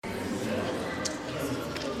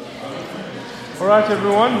All right,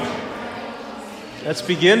 everyone, let's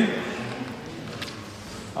begin.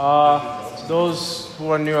 To those who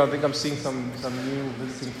are new, I think I'm seeing some new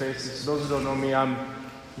visiting faces. To those who don't know me, my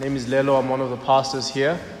name is Lelo. I'm one of the pastors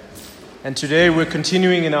here. And today we're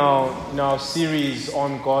continuing in our series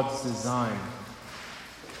on God's design.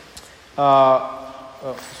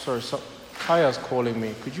 Kaya's calling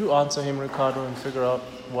me. Could you answer him, Ricardo, and figure out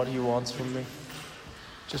what he wants from me?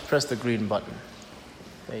 Just press the green button.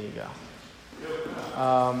 There you go.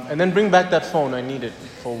 And then bring back that phone. I need it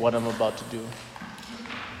for what I'm about to do.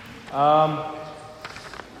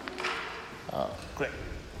 Great.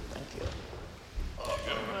 Thank you.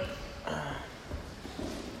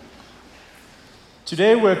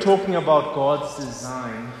 Today we're talking about God's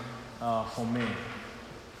design for men.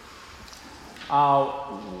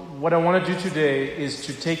 What I want to do today is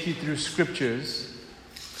to take you through scriptures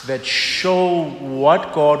that show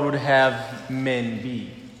what God would have men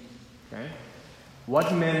be. Okay?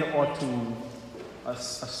 What men ought to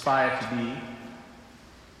aspire to be.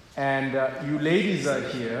 And you ladies are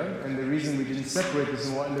here, and the reason we didn't separate this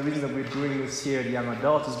and the reason that we're doing this here at Young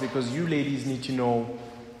Adults is because you ladies need to know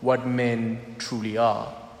what men truly are.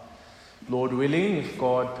 Lord willing, if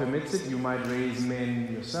God permits it, you might raise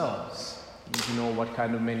men yourselves. You need to know what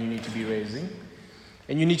kind of men you need to be raising.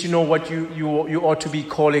 And you need to know what you ought to be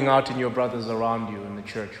calling out in your brothers around you in the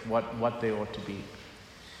church, what they ought to be.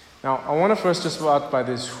 Now, I want to first just start by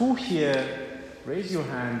this. Who here, raise your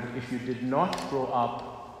hand if you did not grow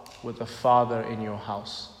up with a father in your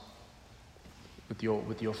house?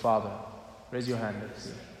 With your father. Raise your hand, let's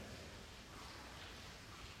see.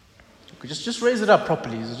 Okay, just raise it up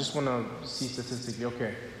properly. I just want to see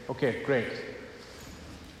statistically. Okay, great.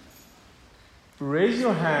 Raise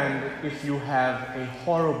your hand if you have a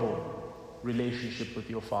horrible relationship with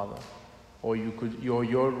your father. Or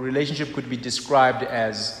your relationship could be described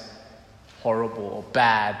as horrible or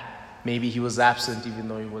bad. Maybe he was absent even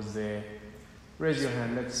though he was there. Raise your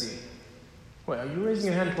hand, let's see. Wait, are you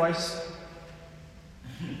raising your hand twice?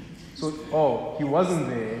 He wasn't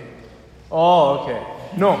there. Oh, okay.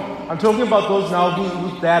 No, I'm talking about those now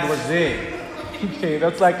whose dad was there. Okay,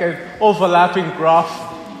 that's like an overlapping graph.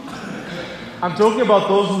 I'm talking about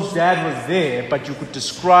those whose dad was there, but you could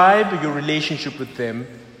describe your relationship with them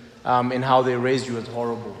and how they raised you as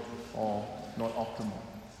horrible or not optimal.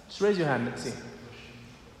 Just raise your hand, let's see.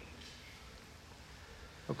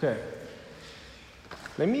 Okay.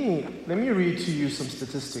 Let me read to you some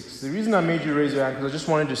statistics. The reason I made you raise your hand because I just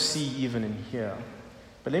wanted to see even in here.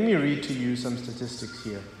 But let me read to you some statistics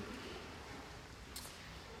here.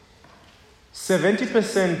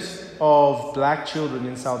 70% of black children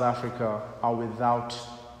in South Africa are without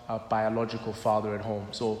a biological father at home.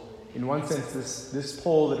 So in one sense, this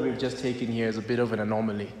poll that we've just taken here is a bit of an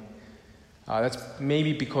anomaly. That's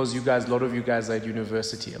maybe because a lot of you guys are at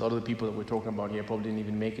university. A lot of the people that we're talking about here probably didn't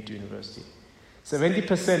even make it to university.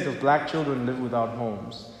 70% of black children live without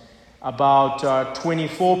homes. About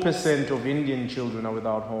 24% of Indian children are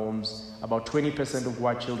without homes. About 20% of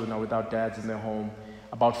white children are without dads in their home.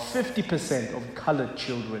 About 50% of colored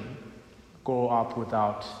children grow up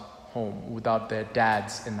without their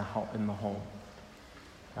dads in the home.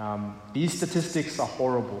 These statistics are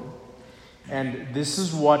horrible. And this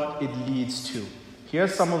is what it leads to. Here are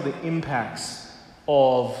some of the impacts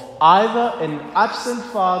of either an absent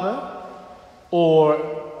father or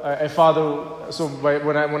a father. So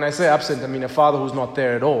when I say absent, I mean a father who's not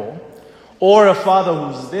there at all, or a father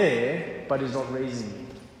who's there but is not raising you.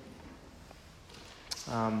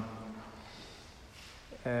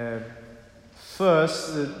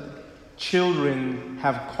 First, children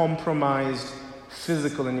have compromised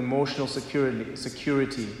physical and emotional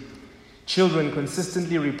security. Children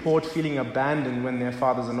consistently report feeling abandoned when their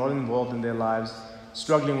fathers are not involved in their lives,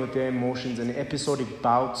 struggling with their emotions and episodic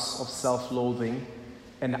bouts of self-loathing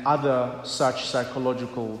and other such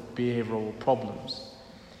psychological behavioral problems.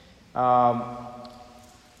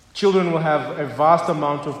 Children will have a vast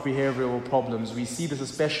amount of behavioral problems. We see this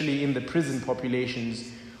especially in the prison populations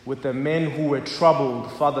with the men who were troubled,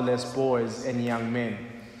 fatherless boys and young men.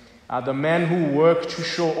 The men who work to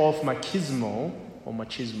show off machismo, or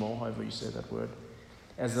machismo, however you say that word,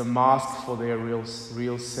 as a mask for their real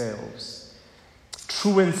selves.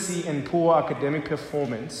 Truancy and poor academic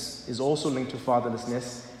performance is also linked to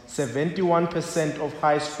fatherlessness. 71% of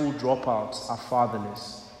high school dropouts are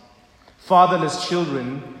fatherless. Fatherless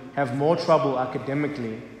children have more trouble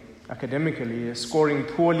academically, scoring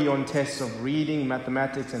poorly on tests of reading,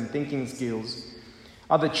 mathematics, and thinking skills.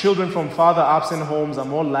 Other children from father-absent homes are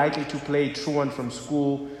more likely to play truant from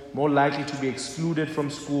school, more likely to be excluded from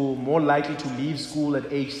school, more likely to leave school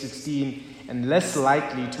at age 16, and less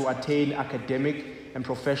likely to attain academic and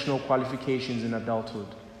professional qualifications in adulthood.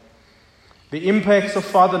 The impacts of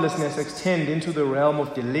fatherlessness extend into the realm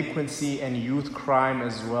of delinquency and youth crime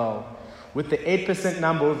as well. With the 8%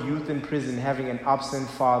 number of youth in prison having an absent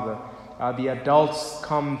father, the adults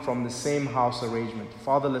come from the same house arrangement.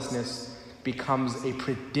 Fatherlessness becomes a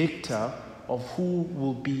predictor of who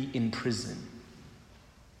will be in prison.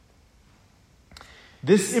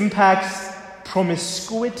 This impacts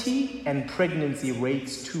promiscuity and pregnancy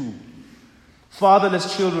rates too.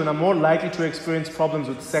 Fatherless children are more likely to experience problems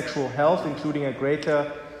with sexual health, including a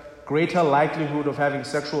greater likelihood of having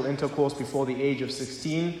sexual intercourse before the age of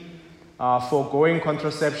 16, foregoing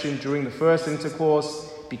contraception during the first intercourse,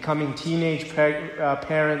 becoming teenage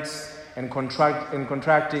parents, and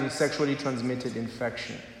contracting sexually transmitted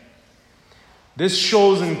infection. This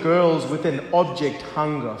shows in girls with an object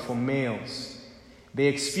hunger for males. They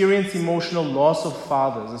experience emotional loss of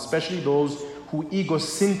fathers, especially those who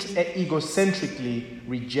egocentrically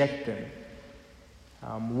reject them.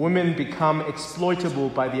 Women become exploitable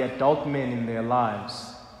by the adult men in their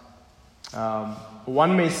lives.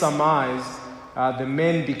 One may surmise the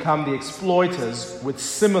men become the exploiters with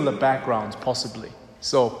similar backgrounds, possibly.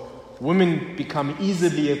 So, women become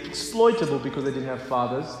easily exploitable because they didn't have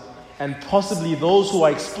fathers, and possibly those who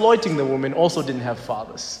are exploiting the women also didn't have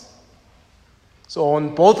fathers. So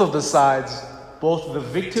on both of the sides, both the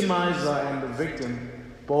victimizer and the victim,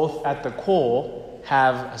 both at the core,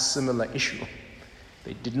 have a similar issue.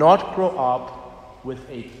 They did not grow up with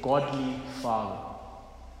a godly father.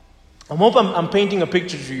 I hope I'm painting a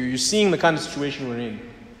picture to you. You're seeing the kind of situation we're in.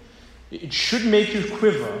 It should make you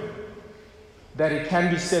quiver that it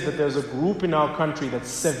can be said that there's a group in our country that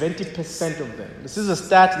 70% of them, this is a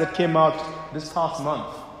stat that came out this past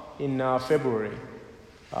month in February,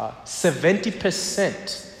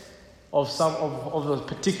 70% of some of a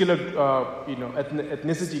particular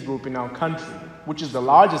ethnicity group in our country, which is the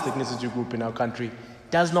largest ethnicity group in our country,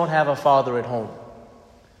 does not have a father at home.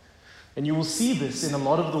 And you will see this in a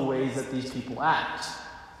lot of the ways that these people act.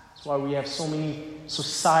 That's why we have so many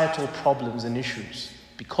societal problems and issues,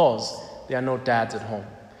 because there are no dads at home.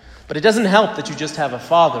 But it doesn't help that you just have a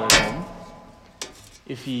father at home.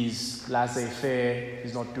 If he's laissez-faire,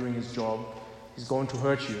 he's not doing his job, he's going to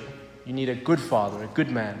hurt you. You need a good father, a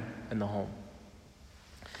good man in the home.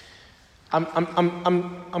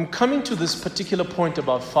 I'm coming to this particular point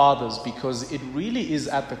about fathers because it really is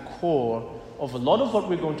at the core of a lot of what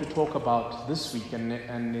we're going to talk about this week and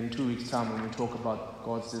in 2 weeks' time when we talk about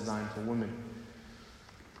God's design for women.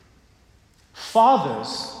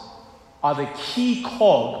 Fathers are the key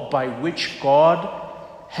cog by which God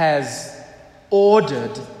has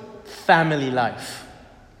ordered family life.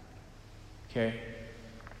 Okay?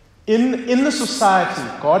 In the society,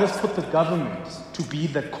 God has put the government to be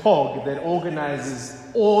the cog that organizes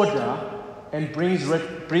order and brings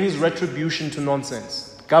retribution to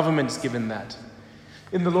nonsense. The government is given that.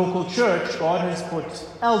 In the local church, God has put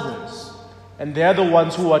elders, and they're the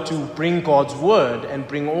ones who are to bring God's word and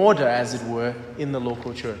bring order, as it were, in the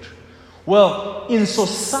local church. Well, in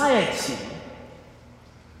society,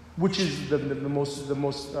 which is the most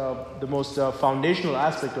foundational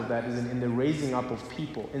aspect of that is in the raising up of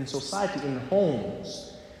people. In society, in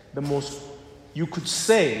homes, the most, you could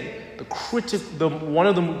say, one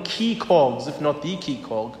of the key cogs, if not the key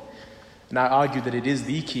cog, and I argue that it is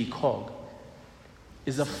the key cog,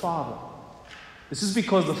 is a father. This is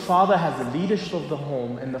because the father has the leadership of the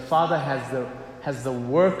home, and the father has the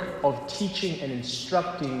work of teaching and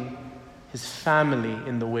instructing his family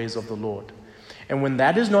in the ways of the Lord. And when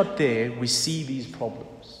that is not there, we see these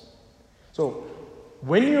problems. So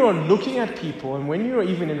when you're looking at people and when you're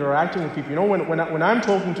even interacting with people, when I'm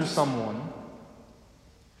talking to someone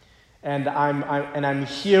and I'm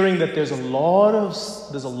hearing that there's a lot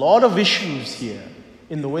of issues here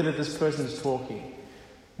in the way that this person is talking,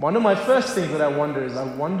 one of my first things that I wonder is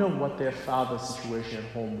what their father's situation at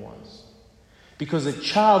home was. Because a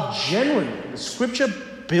child generally, the scripture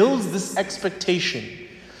builds this expectation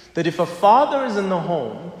that if a father is in the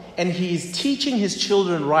home and he is teaching his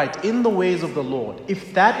children right in the ways of the Lord,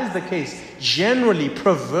 if that is the case, generally,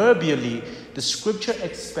 proverbially, the scripture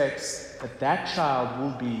expects that child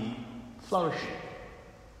will be flourishing.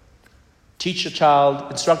 Teach a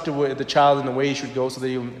child, instruct the child in the way he should go so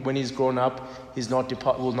that when he's grown up,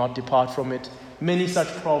 will not depart from it. Many such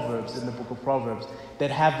proverbs in the book of Proverbs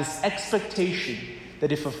that have this expectation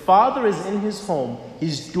that if a father is in his home,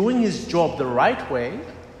 he's doing his job the right way,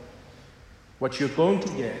 what you're going to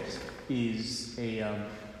get is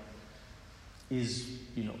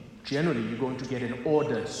generally you're going to get an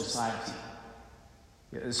ordered society.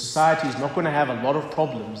 The society is not going to have a lot of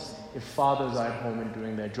problems if fathers are at home and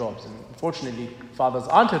doing their jobs. And unfortunately, fathers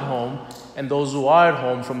aren't at home, and those who are at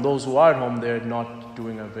home, from those who are at home, they're not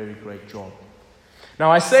doing a very great job.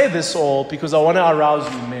 Now, I say this all because I want to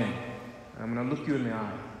arouse you men. I'm going to look you in the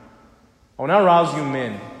eye. I want to arouse you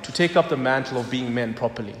men to take up the mantle of being men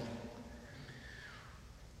properly.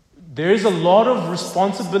 There is a lot of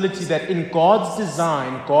responsibility that in God's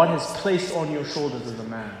design, God has placed on your shoulders as a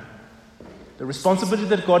man. The responsibility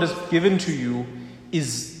that God has given to you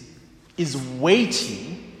is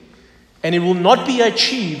weighty, and it will not be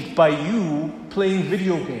achieved by you playing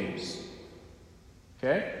video games.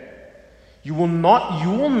 Okay? You will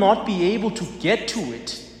not be able to get to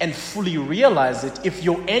it and fully realize it if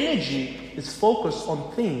your energy is focused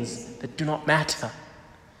on things that do not matter.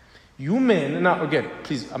 You men, now again,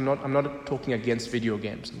 please, I'm not talking against video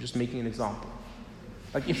games. I'm just making an example.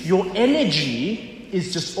 Like if your energy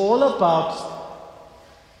is just all about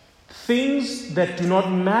things that do not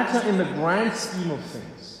matter in the grand scheme of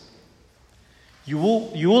things, you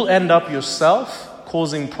will end up yourself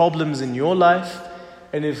causing problems in your life,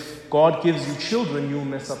 and if God gives you children, you'll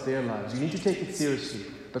mess up their lives. You need to take it seriously.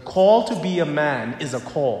 The call to be a man is a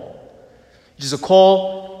call. It is a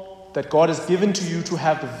call that God has given to you to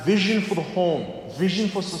have the vision for the home, vision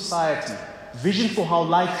for society, vision for how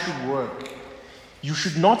life should work. You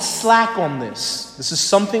should not slack on this. This is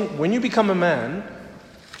something, when you become a man,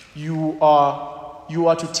 you are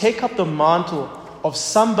to take up the mantle of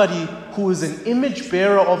somebody who is an image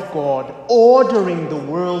bearer of God, ordering the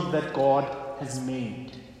world that God has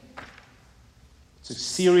made. It's a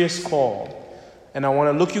serious call. And I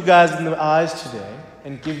want to look you guys in the eyes today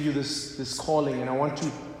and give you this calling.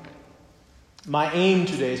 And my aim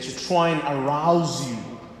today is to try and arouse you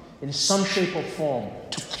in some shape or form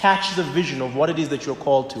to catch the vision of what it is that you're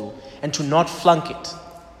called to and to not flunk it.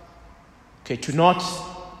 Okay, to not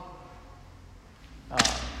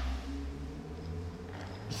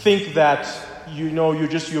think that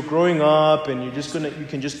you're growing up and you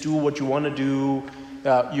can just do what you want to do.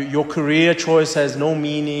 Your career choice has no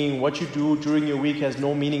meaning. What you do during your week has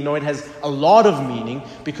no meaning. No, it has a lot of meaning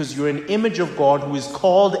because you're an image of God who is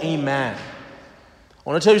called a man. I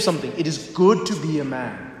want to tell you something. It is good to be a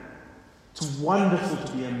man. It's wonderful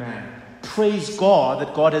to be a man. Praise God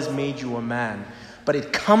that God has made you a man. But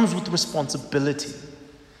it comes with responsibility.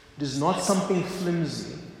 It is not something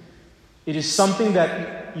flimsy. It is something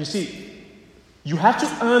that, you see, you have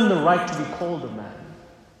to earn the right to be called a man.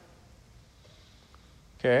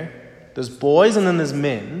 Okay? There's boys and then there's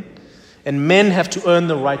men. And men have to earn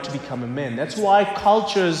the right to become a man. That's why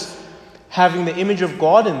cultures having the image of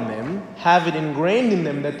God in them have it ingrained in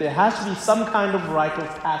them that there has to be some kind of rite of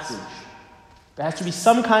passage. There has to be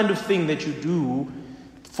some kind of thing that you do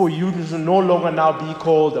for you to no longer now be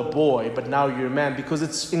called a boy, but now you're a man, because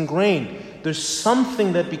it's ingrained. There's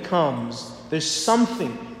something that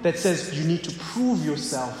says you need to prove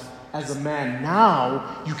yourself as a man.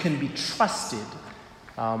 Now you can be trusted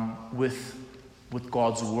with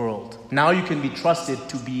God's world. Now you can be trusted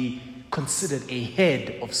to be considered a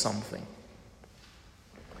head of something.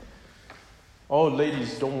 Oh,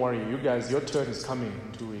 ladies, don't worry. You guys, your turn is coming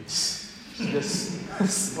in 2 weeks.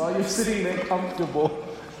 Just while you're sitting there comfortable,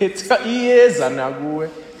 it's coming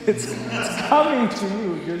to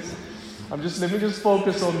you. Let me just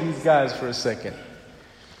focus on these guys for a second.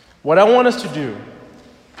 What I want us to do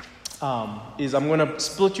is I'm going to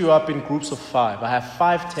split you up in groups of 5. I have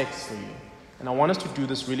 5 texts for you. And I want us to do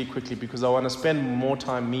this really quickly because I want to spend more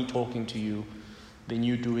time me talking to you than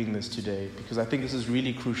you doing this today, because I think this is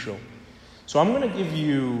really crucial. So I'm going to give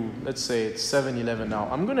you, let's say it's 7-11 now.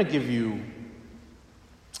 I'm going to give you,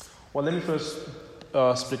 let me first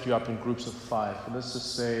split you up in groups of 5. So let's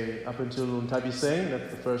just say up until Untabi Singh,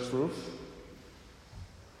 that's the first group.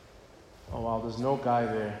 Oh wow, there's no guy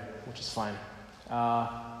there, which is fine.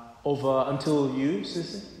 Over until you,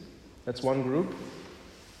 Sissy, that's one group.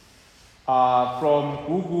 From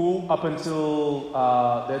Gugu up until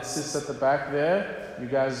that sits at the back there, you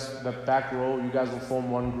guys, the back row, you guys will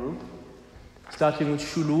form one group. Starting with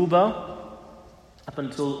Shuluba up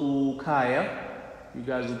until Ukaya, you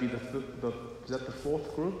guys will be is that the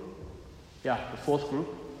 4th group? Yeah, the 4th group.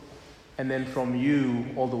 And then from you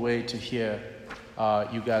all the way to here,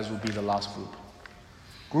 you guys will be the last group.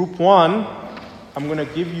 Group 1, I'm going to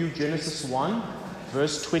give you Genesis 1,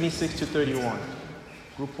 verse 26 to 31.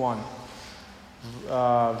 Group 1.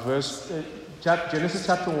 Genesis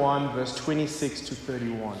chapter 1, verse 26 to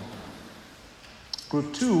 31.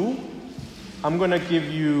 Group 2, I'm going to give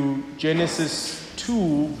you Genesis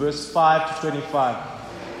 2, verse 5 to 25.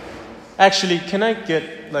 Actually, can I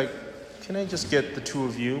get can I just get the two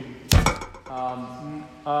of you?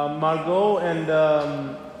 Margot and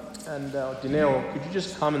Dineo, could you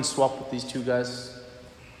just come and swap with these two guys?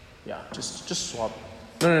 Yeah, just swap.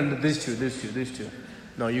 No, these two.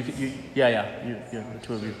 No, you, the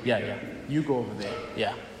two of you. Yeah. You go over there.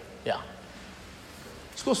 Yeah.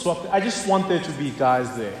 Let's go swap. I just want there to be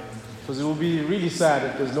guys there, because it will be really sad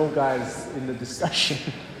if there's no guys in the discussion.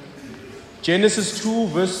 Genesis 2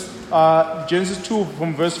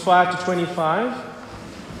 from verse 5 to 25.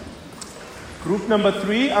 Group number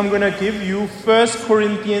 3, I'm going to give you 1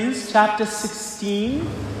 Corinthians chapter 16.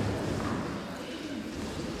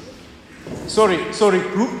 Sorry.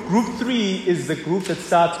 Group 3 is the group that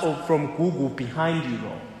starts off from Google behind you,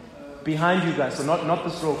 though. Behind you guys, so not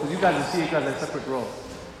this row, because you guys will see it as a separate row.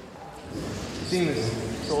 You seeing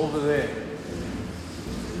this? So over there.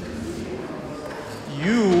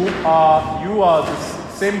 You are the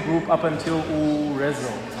same group up until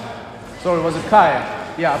Urezel. Sorry, was it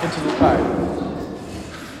Kai? Yeah, up until Kai.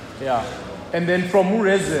 Yeah. And then from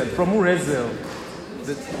Urezel.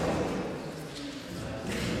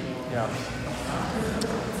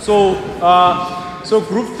 So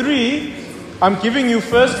group 3, I'm giving you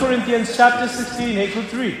 1 Corinthians chapter 16. Hey, group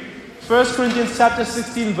 3. 1 Corinthians chapter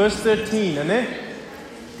 16, verse 13. And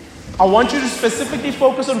I want you to specifically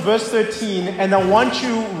focus on verse 13, and I want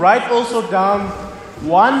you to write also down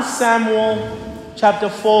 1 Samuel chapter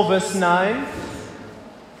 4, verse 9.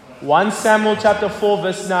 1 Samuel chapter 4,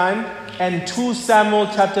 verse 9. And 2 Samuel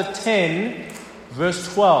chapter 10, verse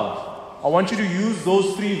 12. I want you to use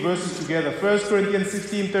those 3 verses together. 1 Corinthians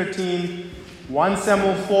 16, 13, 1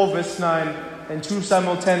 Samuel 4, verse 9, and 2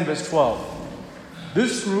 Samuel 10, verse 12.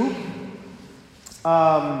 This group,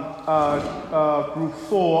 group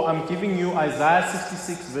 4, I'm giving you Isaiah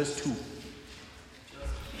 66, verse 2.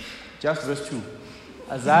 Just verse 2.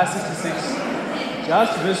 Isaiah 66,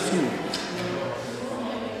 just verse 2.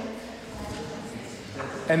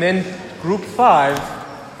 And then group 5,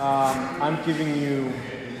 I'm giving you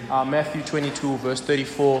Matthew 22, verse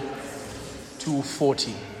 34 to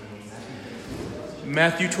 40.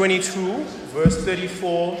 Matthew 22, verse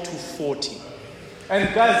 34 to 40.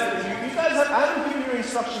 And guys, you guys I haven't given you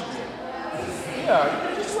instructions yet. Yeah,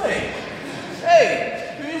 you just wait.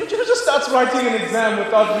 Hey, you just start writing an exam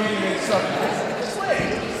without reading the instructions. Just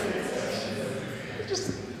wait.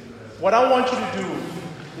 What I want you to do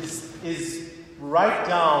is write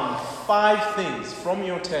down 5 things from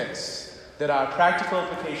your text that are a practical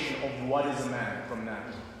application of what is a man from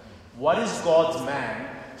that. What is God's man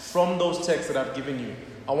from those texts that I've given you?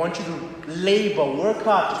 I want you to work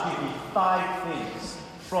hard to give me 5 things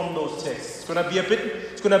from those texts. It's going to be a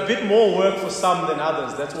bit more work for some than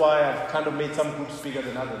others. That's why I've kind of made some groups bigger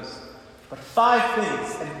than others. But 5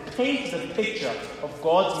 things, and paint the picture of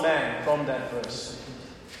God's man from that verse.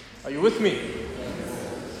 Are you with me?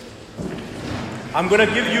 I'm going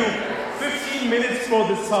to give you 15 minutes for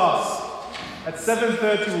this task. At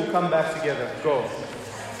 7:30, we'll come back together. Go.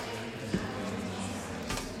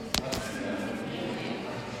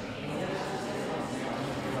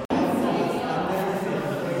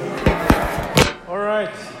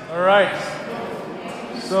 All right.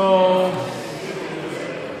 So,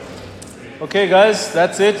 okay, guys,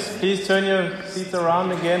 that's it. Please turn your seats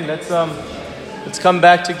around again. Let's come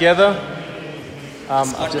back together.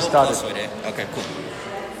 I've just started. Okay, cool.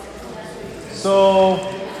 So,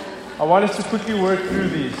 I want us to quickly work through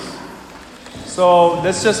these. So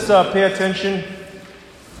let's just pay attention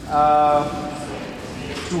to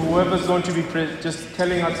whoever's going to be just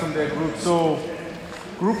telling us from their group. So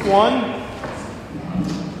group 1,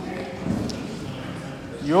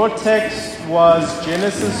 your text was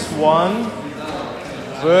Genesis 1,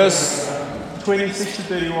 verse 26 to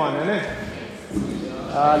 31, isn't it?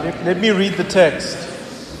 Let me read the text.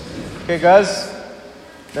 Okay, guys,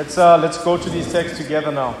 let's go to these texts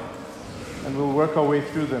together now. And we'll work our way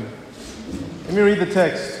through them. Let me read the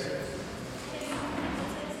text.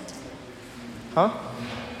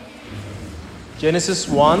 Genesis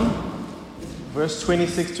 1, verse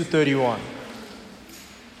 26 to 31.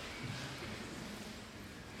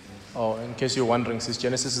 Oh, in case you're wondering, since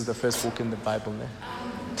Genesis is the first book in the Bible.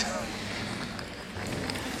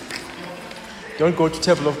 Don't go to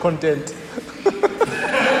table of content.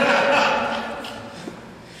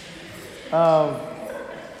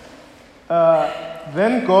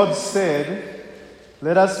 Then God said,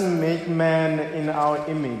 "Let us make man in our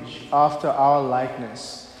image, after our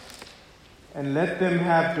likeness, and let them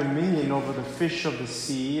have dominion over the fish of the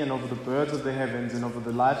sea, and over the birds of the heavens, and over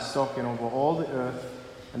the livestock, and over all the earth,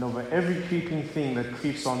 and over every creeping thing that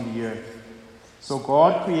creeps on the earth." So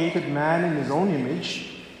God created man in his own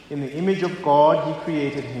image. In the image of God he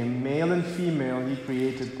created him, male and female he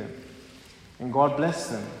created them. And God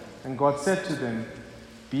blessed them. And God said to them,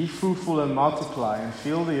 be fruitful and multiply, and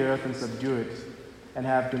fill the earth and subdue it, and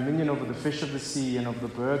have dominion over the fish of the sea, and over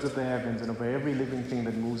the birds of the heavens, and over every living thing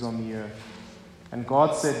that moves on the earth. And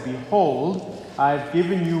God said, behold, I have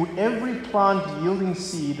given you every plant yielding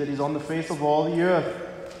seed that is on the face of all the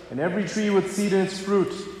earth, and every tree with seed in its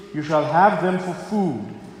fruit. You shall have them for food.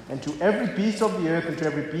 And to every beast of the earth, and to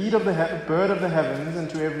every bird of the heavens, and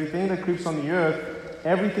to everything that creeps on the earth,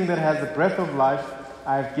 everything that has the breath of life,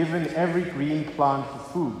 I have given every green plant for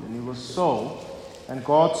food. And it was so. And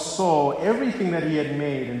God saw everything that he had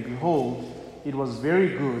made, and behold, it was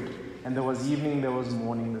very good. And there was evening, there was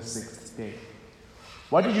morning, the sixth day.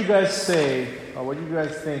 What did you guys say, or what do you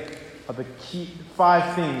guys think are the key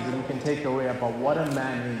 5 things that we can take away about what a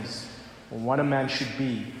man is, or what a man should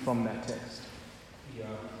be from that text? Yeah.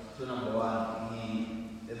 So number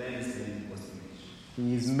 1, the man is made in God's image.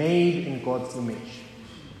 He is made in God's image.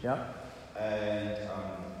 Yeah? And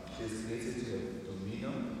he's created to have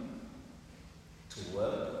dominion, to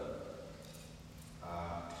work, to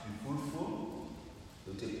be fruitful,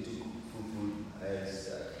 to take fruitful as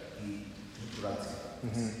to practice,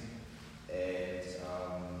 and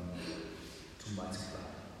to multiply.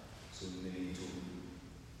 So maybe to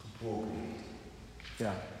procreate.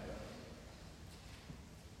 Yeah.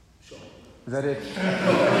 Sure. Is that it?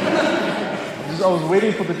 I was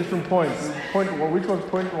waiting for the different points. Which was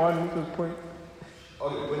point 1? Which was point?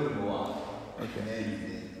 Okay, point number 1. Okay.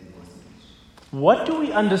 Okay. What do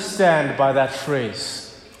we understand by that phrase?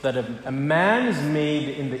 That a man is made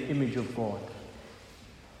in the image of God.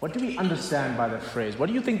 What do we understand by that phrase? What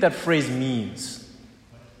do you think that phrase means?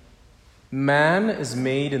 Man is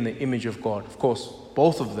made in the image of God. Of course,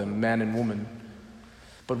 both of them, man and woman.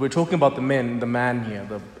 But we're talking about the man here,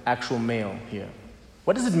 the actual male here.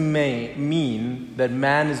 What does it mean that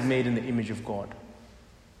man is made in the image of God?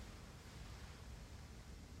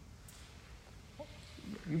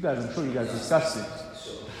 I'm sure you guys discussed it.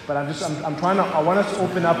 But I want us to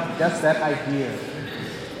open up just that idea.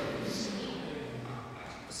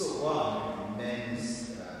 So one, man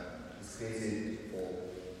is created for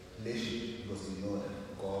relationship, because we know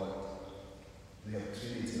that God, we have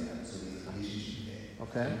Trinity, right? So there's a relationship there.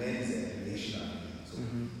 Okay. So man is a relational being, so we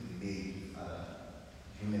relate with other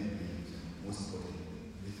human beings, most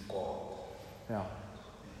importantly with God. Yeah.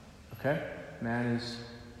 Okay. Man is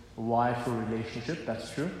wired for relationship,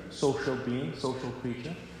 that's true. Social being, social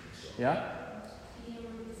creature. Yeah? Be a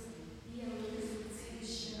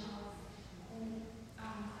representation of who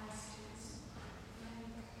Christ is. Like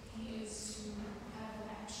he is to have the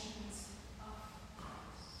attributes of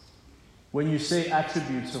Christ. When you say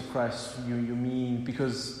attributes of Christ, you mean,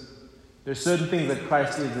 because there's certain things that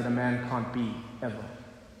Christ is that a man can't be, ever.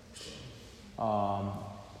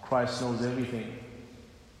 Christ knows everything.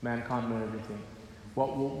 Man can't know everything.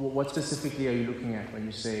 What specifically are you looking at when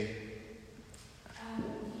you say?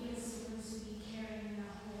 He is supposed to be carrying the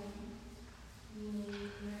home,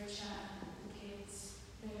 meaning nurture the kids,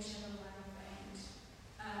 nurture the wife,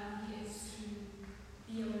 and he is to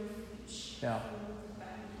be a refuge Yeah. for the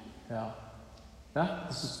family. Yeah. Yeah,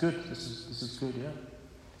 this is good. This is good, yeah.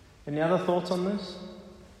 Any other thoughts on this?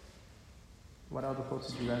 What other thoughts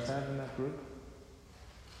did you guys have in that group?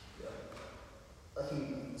 I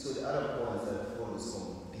think, so the other points that follows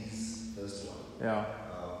from this first one Yeah.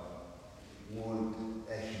 would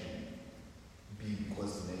actually be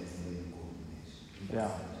because man is made in God's image.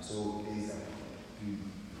 Yeah. So there's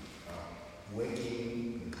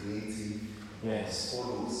working, creating, Yes.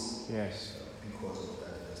 follows Yes. because of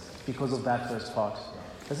that first one. Because of that first part.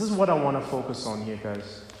 This is what I want to focus on here,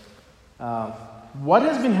 guys. What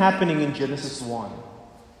has been happening in Genesis 1?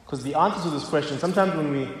 Because the answer to this question, sometimes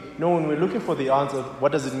when we're looking for the answer,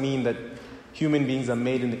 what does it mean that human beings are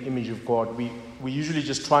made in the image of God? We usually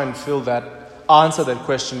just try and answer that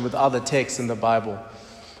question with other texts in the Bible,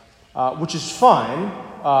 which is fine.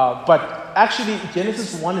 But actually,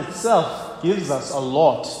 Genesis 1 itself gives us a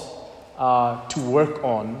lot to work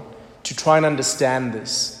on to try and understand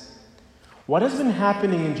this. What has been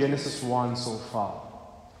happening in Genesis 1 so far?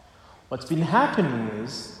 What's been happening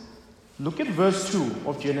is, look at verse 2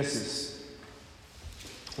 of Genesis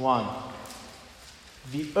 1.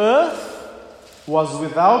 The earth was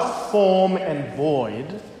without form and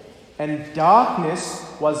void, and darkness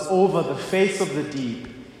was over the face of the deep,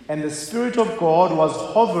 and the Spirit of God was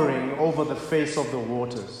hovering over the face of the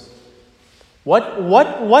waters.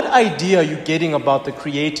 What idea are you getting about the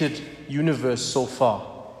created universe so far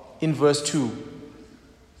in verse 2?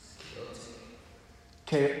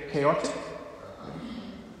 Chaotic?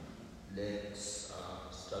 Less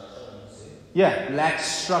structure. lacks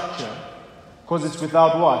structure. Because it's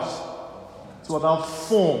without what? It's without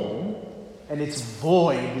form, and it's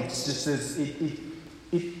void. It's just as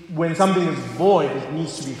when something is void, it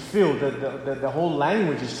needs to be filled. The whole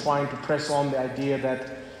language is trying to press on the idea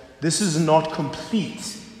that this is not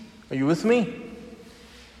complete. Are you with me?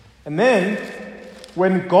 And then,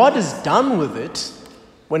 when God is done with it,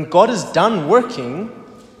 when God is done working,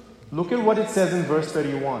 look at what it says in verse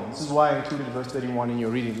 31. This is why I included verse 31 in your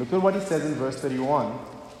reading. Look at what it says in verse 31.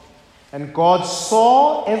 And God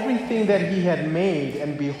saw everything that he had made,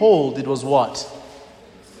 and behold, it was what?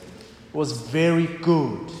 It was very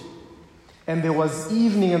good. And there was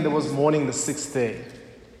evening and there was morning the sixth day.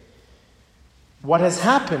 What has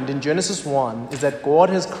happened in Genesis 1 is that God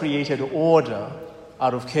has created order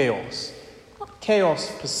out of chaos. Not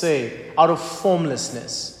chaos per se, out of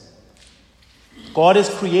formlessness. God has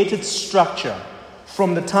created structure.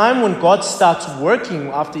 From the time when God starts working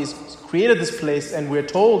after he's created this place, and we're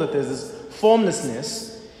told that there's this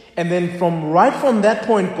formlessness, and then right from that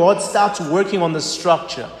point, God starts working on the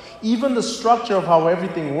structure. Even the structure of how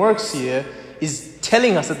everything works here is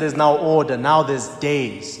telling us that there's now order, now there's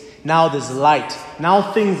days, now there's light,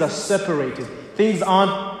 now things are separated. Things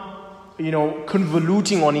aren't,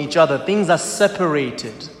 convoluting on each other. Things are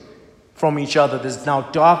separated from each other. There's now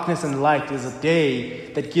darkness and light. There's a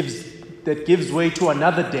day that gives way to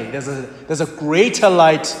another day. There's a greater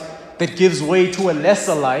light that gives way to a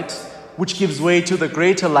lesser light, which gives way to the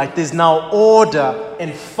greater light. There's now order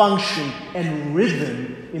and function and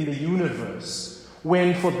rhythm in the universe.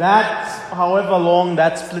 When for that, however long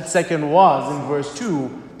that split second was in verse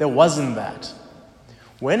 2, there wasn't that.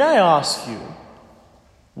 When I ask you,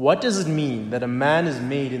 what does it mean that a man is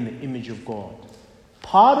made in the image of God?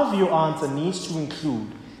 Part of your answer needs to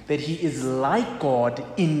include that he is like God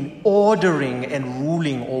in ordering and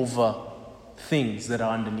ruling over things that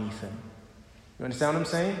are underneath him. You understand what I'm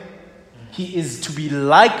saying? He is to be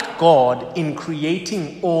like God in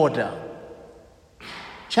creating order.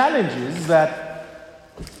 Challenge is that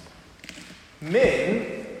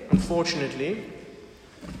men, unfortunately,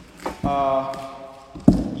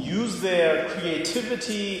 use their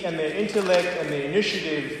creativity and their intellect and their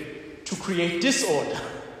initiative to create disorder.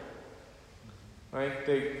 Right?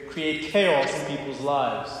 They create chaos in people's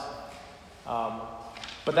lives.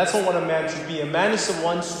 But that's not what a man should be. A man is the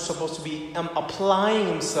one who's supposed to be applying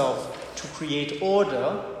himself to create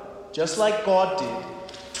order, just like God did,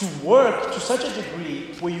 to work to such a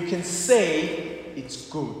degree where you can say it's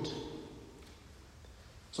good.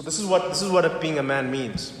 So this is what being a man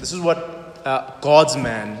means. This is what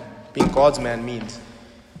being God's man means.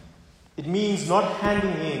 It means not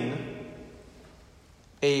handing in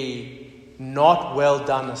a not well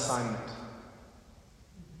done assignment.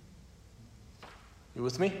 You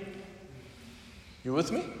with me? You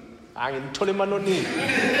with me? I'm touching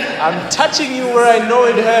you where I know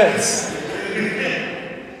it hurts.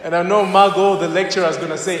 And I know Margot, the lecturer, is going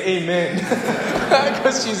to say amen.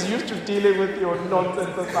 Because she's used to dealing with your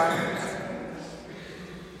nonsense assignments.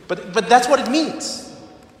 But that's what it means.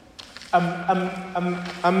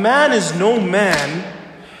 A man is no man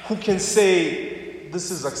who can say, this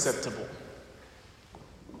is acceptable.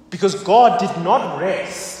 Because God did not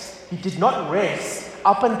rest. He did not rest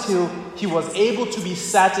up until he was able to be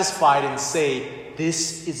satisfied and say,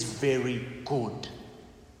 this is very good.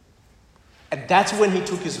 And that's when he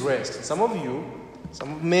took his rest. And some of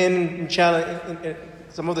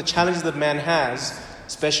the challenges that man has,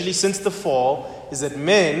 especially since the fall, is that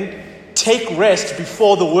men take rest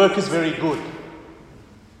before the work is very good.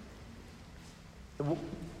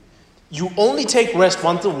 You only take rest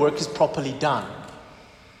once the work is properly done.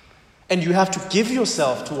 And you have to give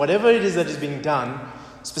yourself to whatever it is that is being done,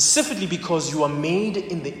 specifically because you are made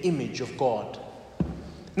in the image of God.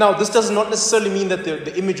 Now, this does not necessarily mean that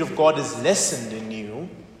the image of God is lessened in you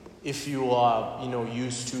if you are,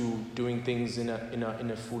 used to doing things in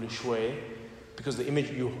a foolish way, because the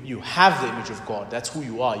image you have the image of God. That's who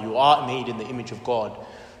you are. You are made in the image of God,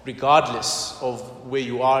 regardless of where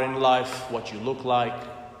you are in life, what you look like.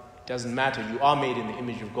 It doesn't matter. You are made in the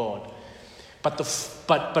image of God. But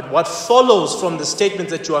what follows from the statement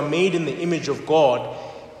that you are made in the image of God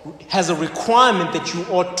has a requirement that you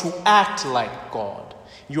ought to act like God.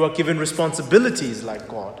 You are given responsibilities like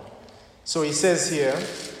God. So he says here,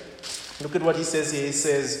 look at what he says here. He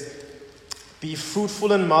says, be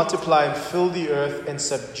fruitful and multiply and fill the earth and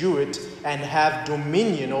subdue it and have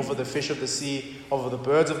dominion over the fish of the sea, over the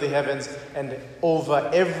birds of the heavens, and over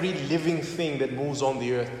every living thing that moves on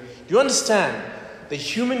the earth. Do you understand? The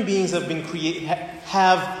human beings have been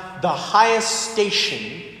have the highest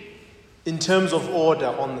station in terms of order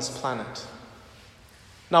on this planet.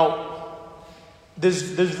 Now,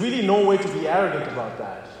 there's really no way to be arrogant about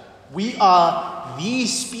that. We are the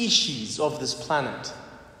species of this planet.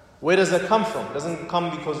 Where does that come from? It doesn't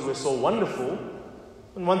come because we're so wonderful.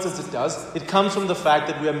 In one sense it does. It comes from the fact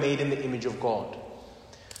that we are made in the image of God.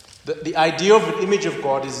 The idea of an image of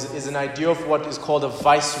God is an idea of what is called a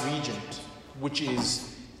vice-regent, which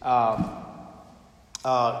is you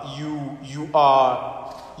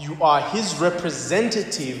are his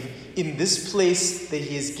representative in this place that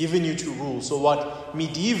he has given you to rule. So what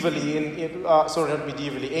medievally,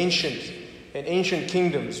 in ancient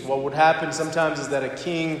kingdoms, what would happen sometimes is that a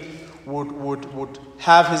king would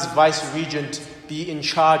have his vice-regent be in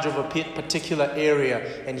charge of a particular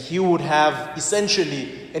area, and he would have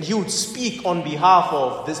and he would speak on behalf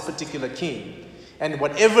of this particular king. And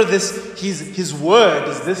whatever his word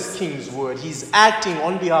is this king's word, he's acting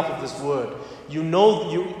on behalf of this word.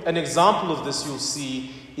 An example of this you'll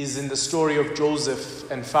see is in the story of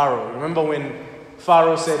Joseph and Pharaoh. Remember when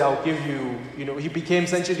Pharaoh said, I'll give you, he became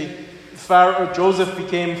essentially, Joseph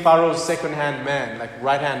became Pharaoh's second-hand man, like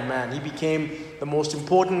right-hand man. He became the most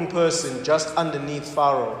important person just underneath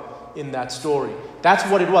Pharaoh in that story. That's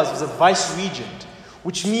what it was. It was a vice-regent,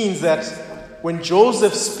 which means that when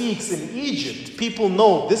Joseph speaks in Egypt, people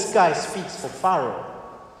know this guy speaks for Pharaoh.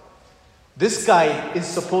 This guy is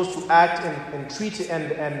supposed to act and treat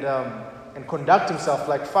and conduct himself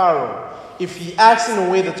like Pharaoh. If he acts in a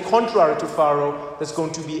way that's contrary to Pharaoh, there's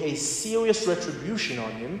going to be a serious retribution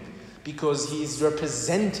on him because he is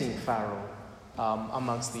representing Pharaoh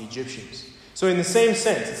amongst the Egyptians. So in the same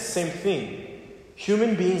sense, it's the same thing.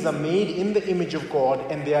 Human beings are made in the image of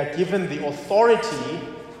God, and they are given the authority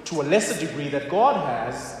to a lesser degree that God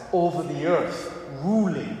has over the earth,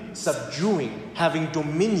 ruling, subduing, having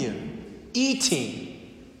dominion,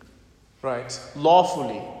 eating, right,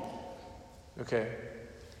 lawfully. Okay.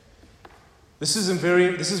 This is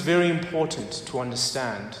very important to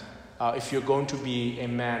understand if you're going to be a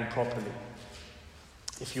man properly.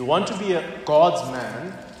 If you want to be a God's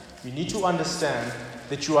man, you need to understand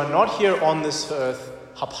that you are not here on this earth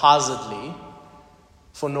haphazardly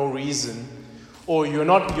for no reason, or you're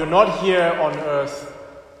not here on earth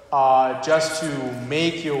just to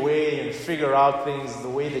make your way and figure out things the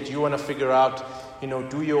way that you want to figure out,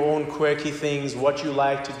 do your own quirky things, what you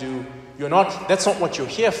like to do. That's not what you're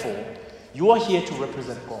here for. You are here to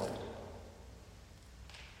represent God.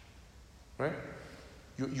 Right?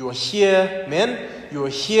 You are here, men, you are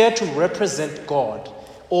here to represent God.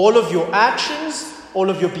 All of your actions, all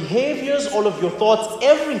of your behaviors, all of your thoughts,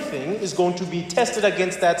 everything is going to be tested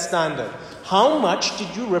against that standard. How much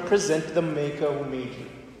did you represent the Maker who made you?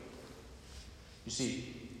 You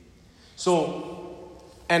see? So,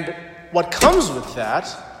 and what comes with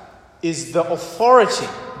that is the authority,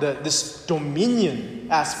 this dominion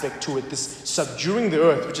aspect to it, this subduing the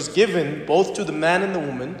earth, which is given both to the man and the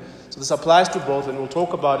woman. So this applies to both, and we'll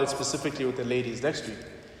talk about it specifically with the ladies next week,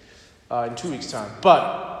 in 2 weeks' time.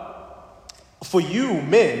 But for you,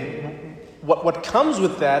 men, what comes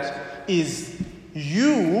with that is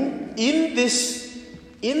you, in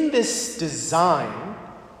this design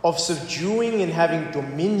of subduing and having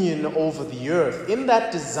dominion over the earth, in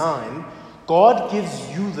that design, God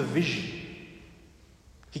gives you the vision.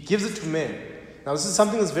 He gives it to men. Now, this is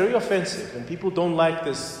something that's very offensive, and people don't like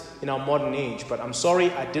this in our modern age, but I'm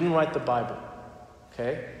sorry, I didn't write the Bible.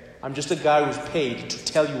 Okay? I'm just a guy who's paid to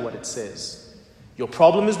tell you what it says. Your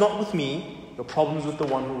problem is not with me, your problem is with the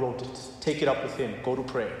one who wrote it. Take it up with him. Go to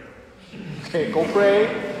prayer. Okay, go pray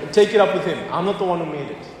and take it up with him. I'm not the one who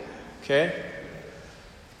made it. Okay?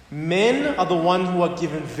 Men are the ones who are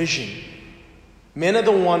given vision. Men are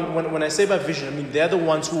the one, when I say by vision, I mean they're the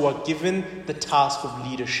ones who are given the task of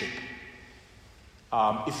leadership.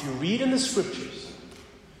 If you read in the scriptures,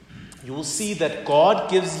 you will see that God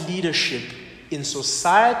gives leadership in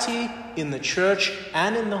society, in the church,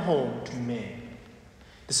 and in the home to men.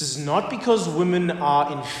 This is not because women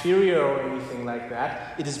are inferior or anything like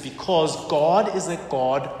that. It is because God is a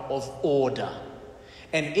God of order.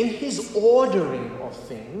 And in his ordering of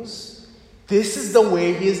things, this is the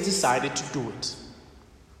way he has decided to do it.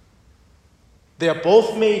 They are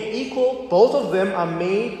both made equal. Both of them are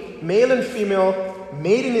made, male and female,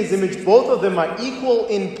 made in his image. Both of them are equal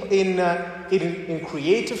in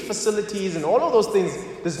creative facilities and all of those things.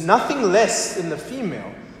 There's nothing less in the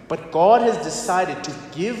female. But God has decided to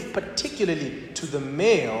give particularly to the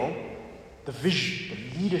male the vision,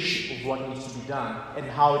 the leadership of what needs to be done and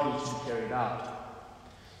how it needs to be carried out.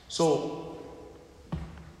 So,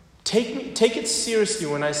 take it seriously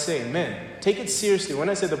when I say, men, take it seriously when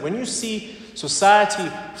I say that when you see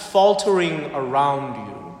society faltering around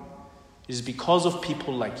you, it is because of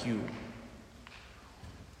people like you.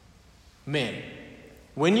 Men,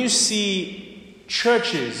 When you see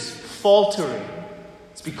churches faltering,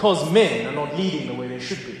 it's because men are not leading the way they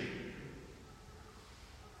should be.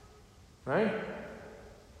 Right?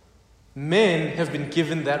 Men have been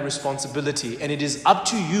given that responsibility, and it is up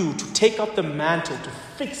to you to take up the mantle to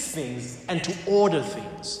fix things and to order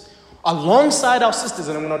things. Alongside our sisters,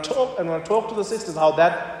 and I'm going to talk to the sisters how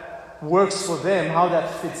that works for them, how that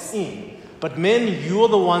fits in. But men, you're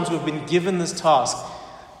the ones who have been given this task,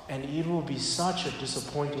 and it will be such a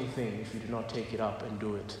disappointing thing if you do not take it up and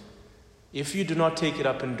do it. If you do not take it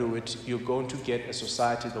up and do it, you're going to get a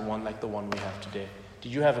society like the one we have today.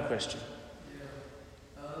 Did you have a question?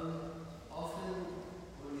 Often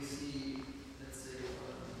when we see, let's say,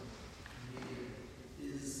 media,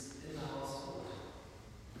 is in the household,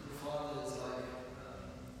 the father is like,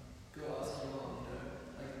 go ask your mom,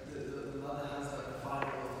 like the mother has like the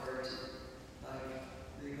final authority. Like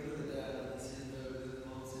they go to the dad and he says no, the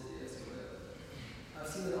mom says yes, whatever. I've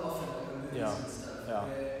seen it often like in movies and stuff,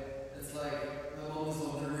 where it's like the mom is the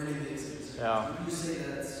one that really makes it. Would you say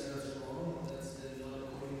that's wrong? That's not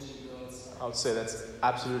according to God's. I would say that's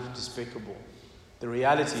absolutely despicable. The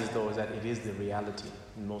reality is, though, is that it is the reality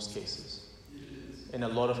in most cases. In a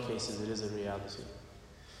lot of cases, it is a reality.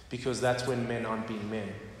 Because that's when men aren't being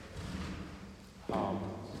men.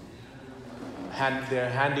 They're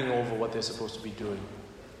handing over what they're supposed to be doing.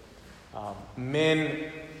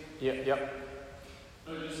 Men,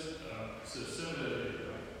 No, just so similarly,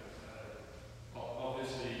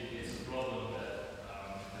 obviously it's a problem that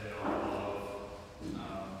there are a lot of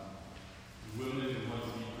women who want to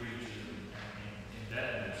be preachers in that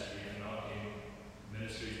ministry and not in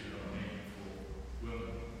ministries that are made for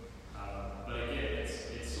women. But again, it's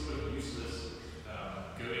sort of useless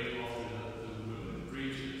going after the women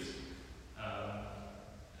preachers,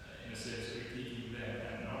 in a sense, critiquing them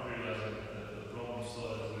and not realizing that the problem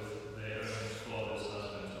started with their own father's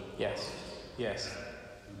husband or Yes.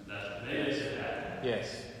 that they did that. Yes.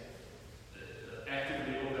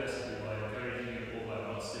 Actively or passively by encouraging it or by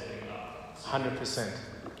not stepping up. 100%.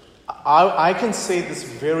 I can say this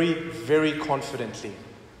very, very confidently.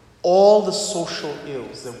 All the social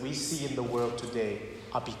ills that we see in the world today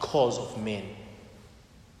are because of men.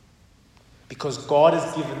 Because God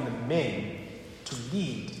has given the men to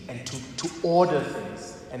lead and to order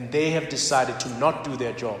things, and they have decided to not do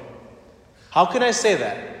their job. How can I say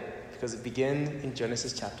that? Because it begins in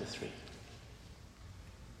Genesis chapter 3.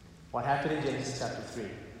 What happened in Genesis chapter 3?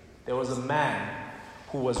 There was a man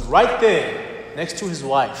who was right there next to his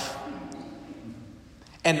wife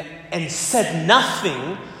and said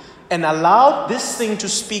nothing and allowed this thing to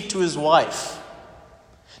speak to his wife.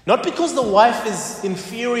 Not because the wife is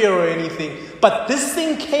inferior or anything, but this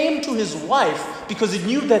thing came to his wife because he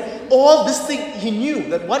knew that he knew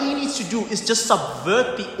that what he needs to do is just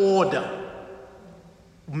subvert the order.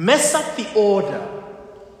 Mess up the order.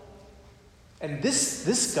 And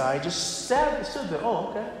this guy just stood there.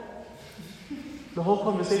 Oh, okay. The whole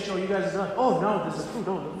conversation, you guys are done. Oh, no, there's a fruit.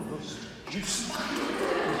 Oh, no, juice.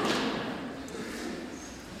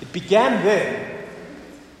 It began there.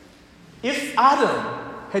 If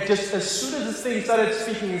Adam had just, as soon as this thing started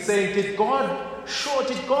speaking and saying, did God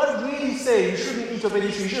really say you shouldn't eat of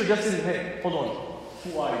any tree? You should have just said, hey, hold on.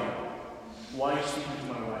 Who are you? Why are you speaking to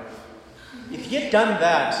my wife? If he had done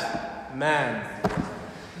that, man,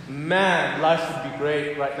 life would be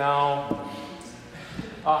great right now.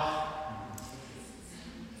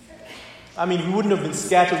 I mean, we wouldn't have been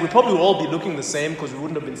scattered. We'd probably all be looking the same because we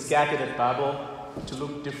wouldn't have been scattered at Babel to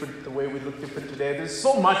look different the way we look different today. There's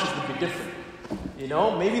so much that would be different. You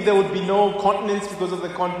know, maybe there would be no continents because of the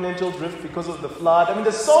continental drift, because of the flood. I mean,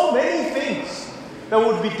 there's so many things that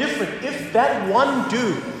would be different if that one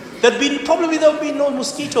dude. There would be no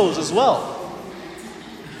mosquitoes as well.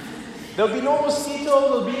 There would be no mosquitoes.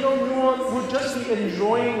 There would be no new one. We'd just be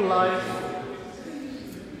enjoying life.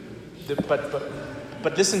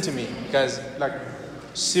 But listen to me, guys. Like,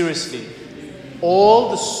 seriously, all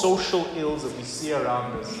the social ills that we see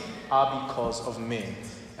around us are because of men.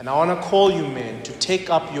 And I want to call you men to take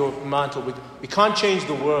up your mantle. We can't change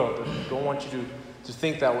the world. I don't want you to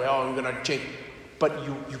think that way. Oh, we're going to change. But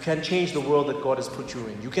you can change the world that God has put you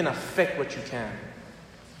in. You can affect what you can.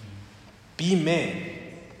 Be men.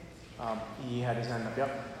 He had his hand up. Yep.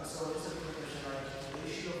 So just a quick question, the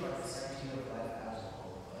issue of the sanctity of life as a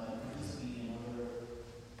whole. This be another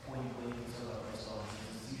point where you can talk about yourself.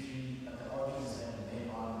 It's usually at the audience and men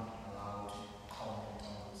aren't allowed to comment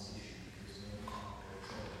on this issue because men can't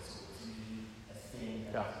control it. So it's usually a thing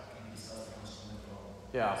that can be discussed and comes from the floor.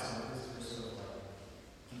 Yeah. So this is sort of like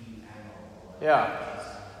give you ammo.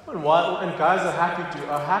 Yeah. And guys are happy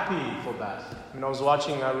for that. I mean,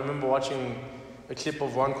 I remember watching a clip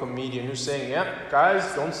of one comedian who's saying, yeah,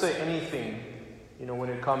 guys, don't say anything, when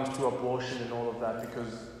it comes to abortion and all of that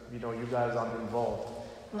because, you guys aren't involved.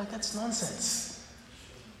 I'm like, that's nonsense.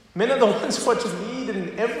 Men are the ones who are to lead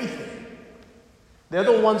in everything. They're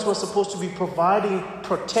the ones who are supposed to be providing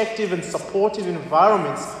protective and supportive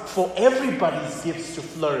environments for everybody's gifts to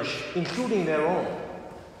flourish, including their own.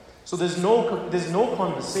 So there's no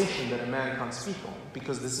conversation that a man can't speak on,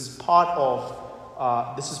 because this is part of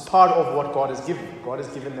what God has given. God has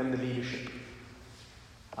given them the leadership.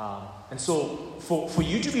 And so for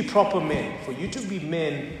you to be proper men, for you to be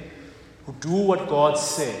men who do what God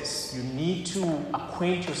says, you need to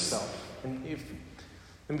acquaint yourself. And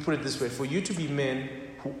let me put it this way. For you to be men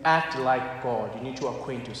who act like God, you need to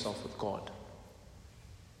acquaint yourself with God.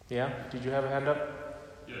 Yeah? Did you have a hand up?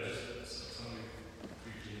 Yeah, just something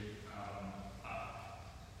quickly.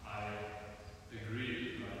 I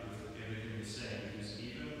agree with everything you're saying, because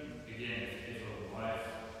even, again, if a wife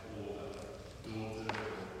or a daughter or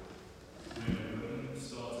when a woman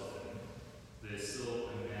starts a thing, there's still a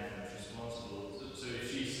man that's responsible. So if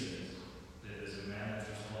she sins, there's a man that's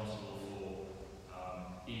responsible for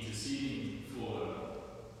interceding for her,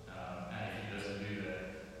 and if he doesn't do that,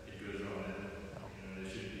 it goes wrong. There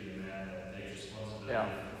should be a man that takes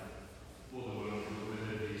responsibility for the work,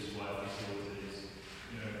 whether it be his wife, his daughter, his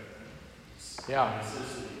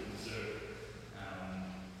sister. So,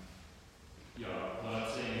 what I'm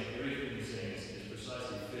saying is everything you're saying is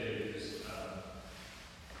precisely fair, because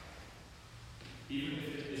even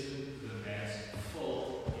if it isn't the man's fault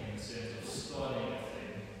in the sense of starting a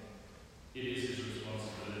thing, it is his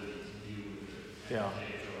responsibility to deal with it and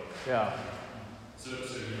take charge. Yeah. So he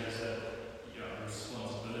has that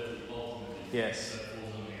responsibility ultimately. Yes. That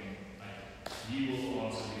falls on him. He will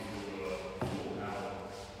answer for how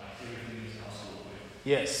everything is household.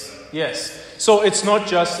 Yes. So it's not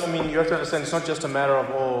just, you have to understand, it's not just a matter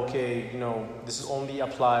of, this only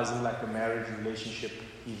applies in like a marriage relationship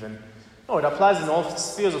even. No, it applies in all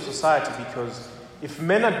spheres of society, because if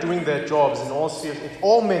men are doing their jobs in all spheres, if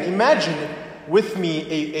all men, imagine with me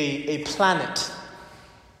a planet,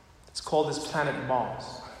 it's called this planet Mars,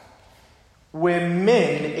 where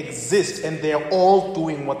men exist and they're all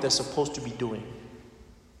doing what they're supposed to be doing.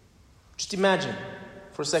 Just imagine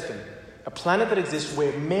for a second, a planet that exists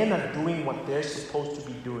where men are doing what they're supposed to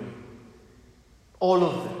be doing. All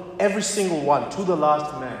of them, every single one, to the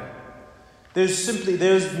last man.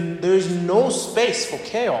 There's no space for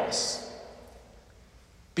chaos,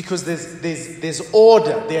 because there's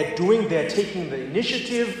order. They're taking the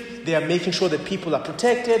initiative. They are making sure that people are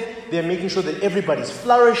protected. They're making sure that everybody's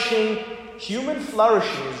flourishing. Human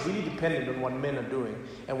flourishing is really dependent on what men are doing.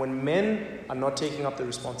 And when men are not taking up the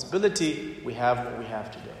responsibility, we have what we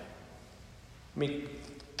have today.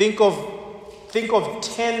 Think of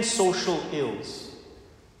 10 social ills.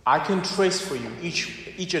 I can trace for you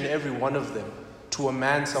each and every one of them to a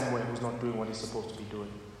man somewhere who's not doing what he's supposed to be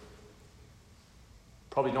doing.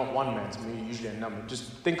 Probably not one man, it's usually a number.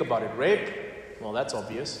 Just think about it. Rape, well, that's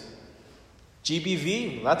obvious.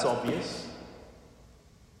 GBV, well, that's obvious.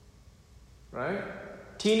 Right?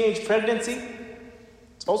 Teenage pregnancy,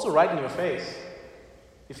 it's also right in your face,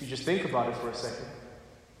 if you just think about it for a second.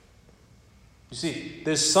 You see,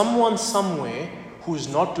 there's someone somewhere who's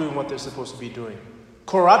not doing what they're supposed to be doing.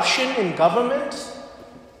 Corruption in government,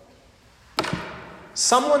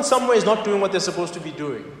 someone somewhere is not doing what they're supposed to be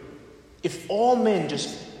doing. If all men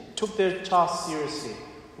just took their task seriously,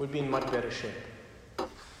 we'd be in much better shape.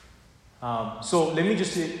 So let me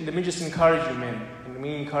just encourage you, men, and let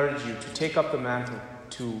me encourage you to take up the mantle,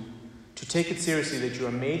 to take it seriously that you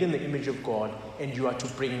are made in the image of God, and you are to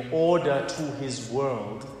bring order to His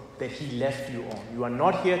world that He left you on. You are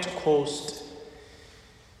not here to coast.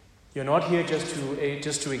 You're not here just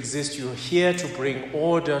to exist. You're here to bring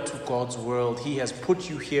order to God's world. He has put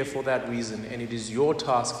you here for that reason, and it is your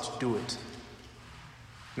task to do it.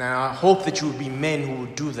 Now, I hope that you will be men who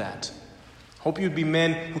will do that. I hope you will be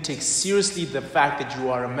men who take seriously the fact that you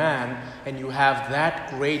are a man and you have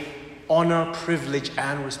that great honor, privilege,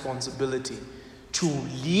 and responsibility to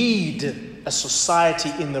lead a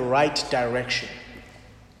society in the right direction.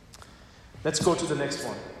 Let's go to the next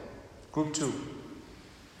one. Group 2.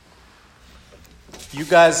 You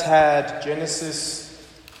guys had Genesis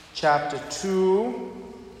chapter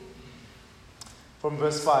 2 from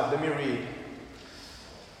verse 5. Let me read.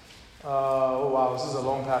 Oh wow, this is a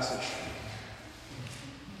long passage.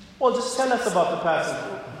 Well, just tell us about the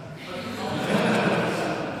passage.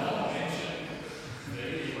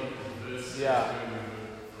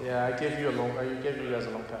 Yeah, I gave you guys a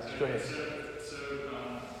long passage. Go ahead.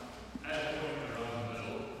 At a point around the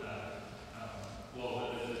middle,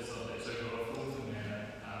 it's so God formed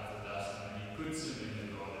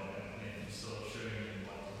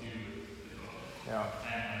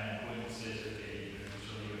says, okay, you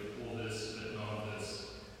shall give all this, but not of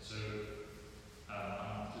this. So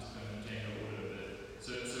I'm just going to change the order a bit.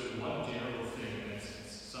 So one general thing, and it's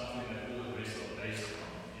something that all the rest are based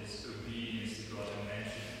on, is obedience to God and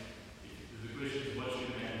mention. The question is, what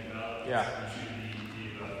should a man be about? Yeah. You should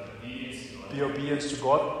be about obedience to God. Be obedience to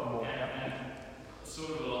God more. And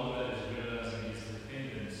sort of along that is realizing his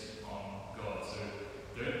dependence on God. So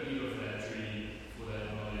don't eat of that tree for that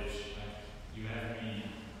knowledge. Like, you have me.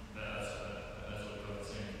 That's what God's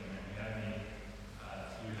saying to me. You have me.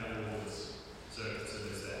 You have all this. So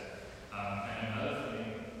there's that. And another thing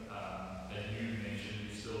that you mentioned,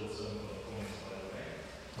 you stole some of the points, by the way.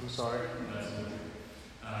 I'm sorry. That's good.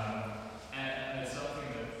 And it's something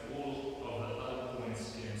that all of the other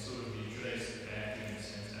points can sort of be traced back in a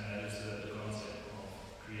sense, and that is the concept of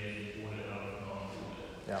creating order out of non-order.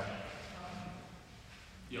 Yeah.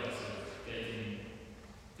 So taking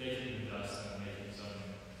the dust and making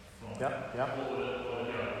something from it. Yeah.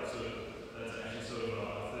 So that's actually sort of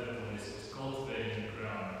our third point is cultivating the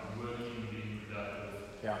ground, working, being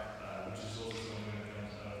productive. Yeah. Which is also something that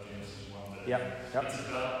comes out of Genesis 1. But Yeah. it's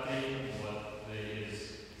about taking what there is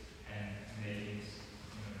and making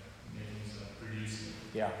some producing.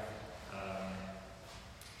 Yeah.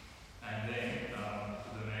 And then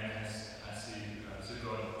the man has to, so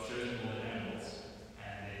God shows him all the animals,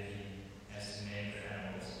 and then he has to name the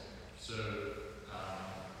animals. So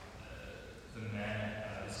the man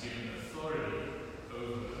is given authority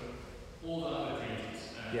over all the other creatures.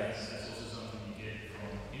 And Yes. that's also something you get from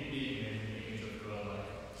him being made in the image of God, like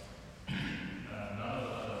none of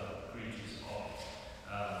the other creatures are.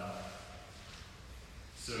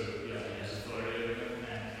 So yeah, he has authority over them,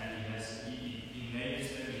 and he names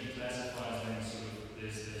them, he classifies them, sort of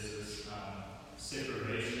there's this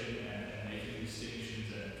separation and making distinctions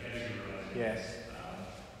and categorizing. Yes.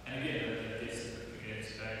 And again, that gets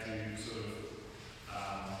back to sort of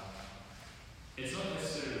it's not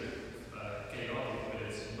necessarily chaotic, but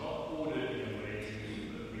it's not ordered in a way to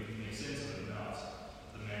we can make sense of it now.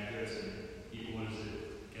 The man goes and he orders it,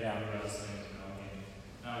 categorizes things,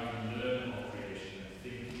 now we can learn of creation and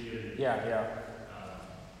think clearly. Yeah.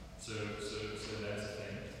 So that's the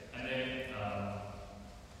thing. And then,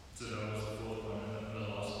 so that was the fourth one, and the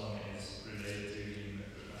last one is related to him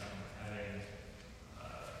having,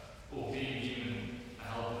 or being given a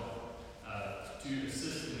helper to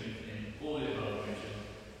assist him in all the above mentioned.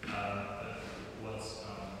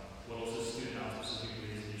 What also stood out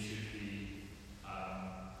specifically is he should be,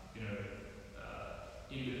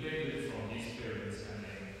 independent from his parents and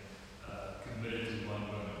then committed to one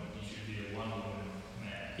woman. He should be a one-woman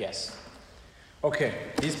man. Yes. Okay,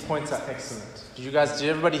 these points are excellent. Did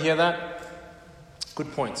everybody hear that?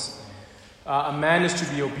 Good points. A man is to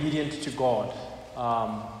be obedient to God.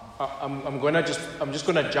 I'm just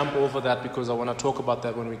gonna jump over that because I want to talk about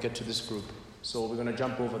that when we get to this group. So we're gonna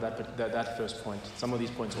jump over that first point. Some of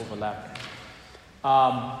these points overlap.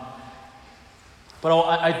 But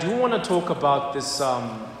I do want to talk about this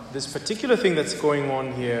particular thing that's going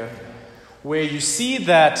on here, where you see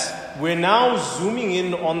that we're now zooming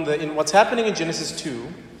in on what's happening in Genesis 2,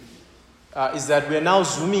 is that we're now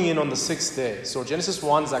zooming in on the sixth day. So Genesis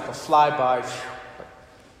 1 is like a flyby,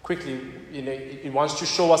 quickly, it wants to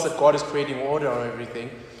show us that God is creating order on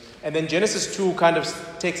everything. And then Genesis 2 kind of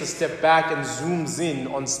takes a step back and zooms in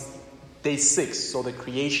on day 6, so the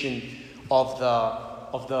creation of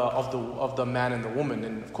the man and the woman.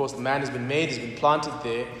 And of course the man has been made, he's been planted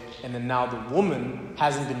there, and then now the woman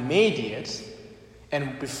hasn't been made yet.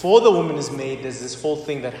 And before the woman is made, there's this whole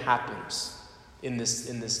thing that happens in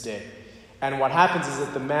this day. And what happens is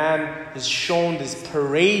that the man is shown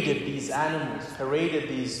paraded these animals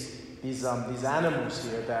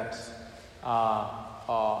here that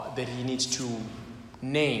he needs to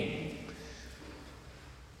name.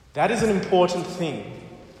 That is an important thing.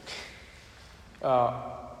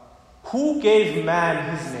 Who gave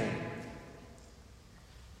man his name?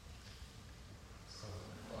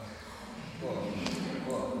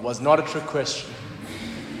 Was not a trick question.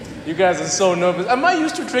 You guys are so nervous. Am I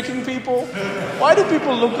used to tricking people? Why do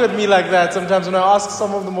people look at me like that sometimes when I ask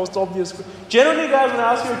some of the most obvious questions? Generally, guys, when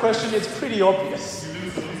I ask you a question, it's pretty obvious.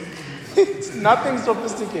 It's nothing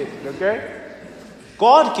sophisticated, okay?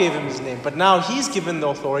 God gave him his name, but now he's given the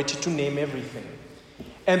authority to name everything.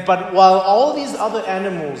 But while all these other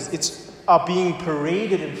animals are being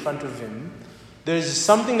paraded in front of him, there's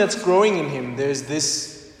something that's growing in him. There's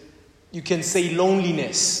this, you can say,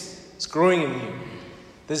 loneliness. It's growing in him.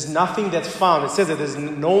 There's nothing that's found. It says that there's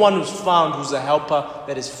no one who's found who's a helper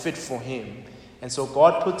that is fit for him. And so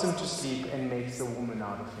God puts him to sleep and makes a woman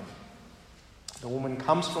out of him. The woman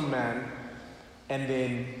comes from man, and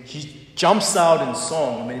then he jumps out in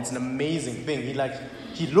song. I mean, it's an amazing thing.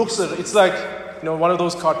 He looks at, it's like, one of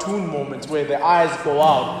those cartoon moments where the eyes go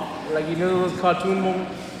out. Like, those cartoon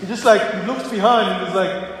moments. He just he looks behind and he's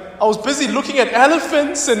like, I was busy looking at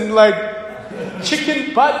elephants and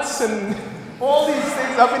chicken butts and all these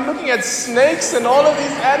things. I've been looking at snakes and all of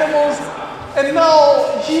these animals. And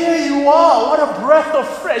now here you are. What a breath of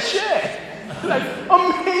fresh air.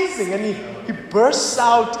 Amazing. And he bursts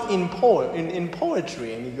out in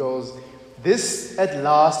poetry and he goes, this at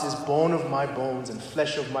last is bone of my bones and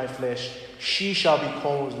flesh of my flesh. She shall be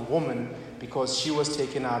called woman because she was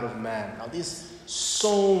taken out of man. Now there's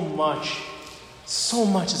so much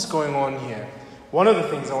is going on here. One of the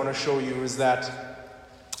things I want to show you is that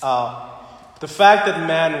the fact that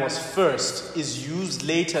man was first is used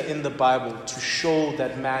later in the Bible to show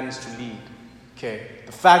that man is to lead. Okay,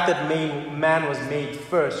 the fact that man was made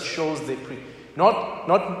first shows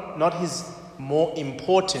not his more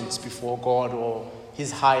importance before God or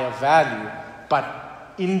his higher value, but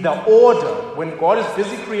in the order, when God is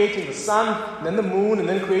busy creating the sun, then the moon, and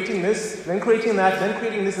then creating this, then creating that, then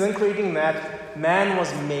creating this, and then creating that, man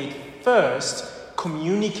was made first,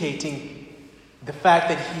 communicating the fact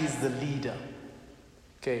that he is the leader.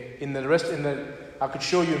 Okay, I could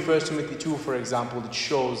show you in 1 Timothy 2, for example, it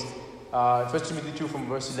shows, 1 Timothy 2 from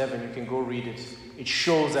verse 11, you can go read it. It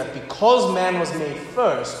shows that because man was made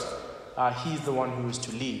first, he's the one who is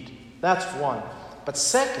to lead. That's one. But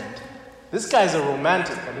second, this guy's a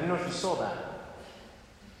romantic. I didn't know if you saw that.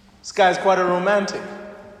 This guy's quite a romantic.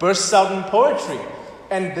 Bursts out in poetry.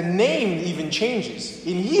 And the name even changes.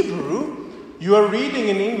 In Hebrew, you are reading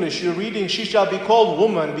in English, you're reading, she shall be called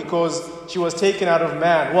woman because she was taken out of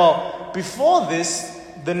man. Well, before this,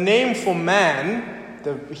 the name for man,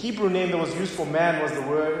 the Hebrew name that was used for man was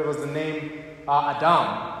the name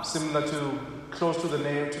Adam, close to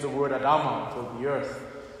the word Adama, for the earth.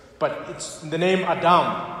 But it's the name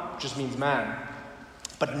Adam. Just means man.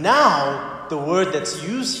 But now the word that's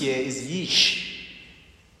used here is yish,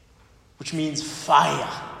 which means fire.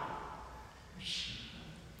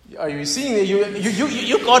 Are you seeing it?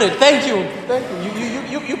 You got it. Thank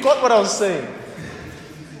you. You got what I was saying.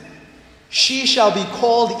 She shall be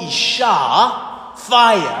called Isha,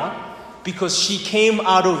 fire, because she came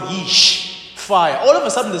out of yish, fire. All of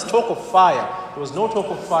a sudden there's talk of fire. There was no talk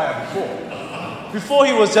of fire before. Before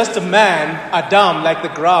he was just a man, Adam, like the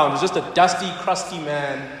ground. He was just a dusty, crusty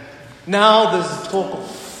man. Now there's talk of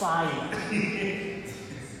fire.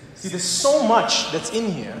 See, there's so much that's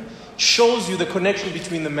in here. Shows you the connection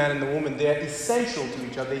between the man and the woman. They are essential to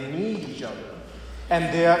each other. They need each other.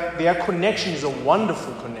 And their connection is a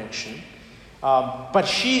wonderful connection. But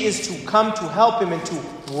she is to come to help him and to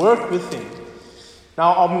work with him.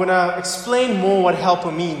 Now, I'm going to explain more what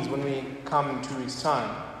helper means when we come in 2 weeks'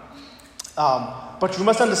 time. But you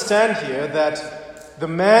must understand here that the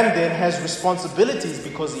man then has responsibilities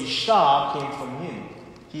because Isha came from him.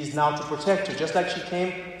 He is now to protect her. Just like she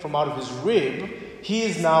came from out of his rib, he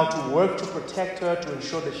is now to work to protect her, to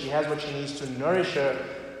ensure that she has what she needs to nourish her,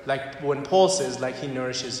 like when Paul says, like he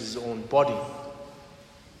nourishes his own body.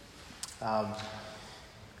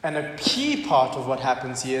 And a key part of what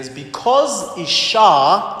happens here is because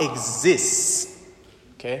Isha exists,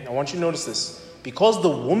 okay, I want you to notice this. Because the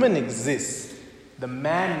woman exists, the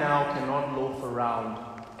man now cannot loaf around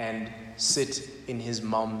and sit in his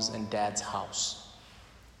mom's and dad's house.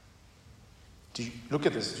 Look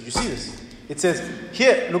at this. Did you see this? It says,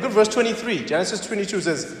 here, look at verse 23. Genesis 22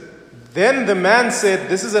 says, then the man said,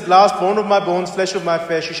 this is at last bone of my bones, flesh of my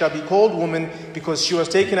flesh. She shall be called woman because she was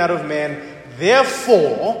taken out of man.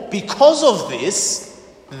 Therefore, because of this,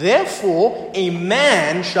 therefore, a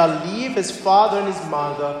man shall leave his father and his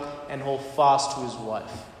mother and hold fast to his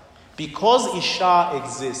wife. Because Isha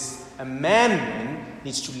exists, a man then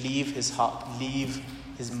needs to leave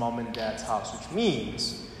his mom and dad's house, which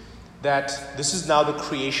means that this is now the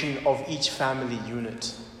creation of each family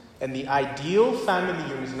unit. And the ideal family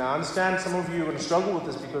unit, and I understand some of you are going to struggle with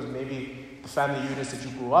this because maybe the family units that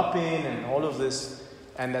you grew up in and all of this,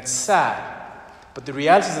 and that's sad. But the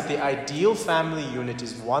reality is that the ideal family unit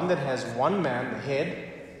is one that has one man, the head,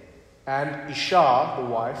 and Isha, the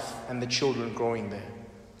wife, and the children growing there.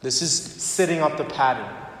 This is setting up the pattern.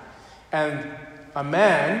 And a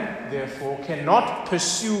man, therefore, cannot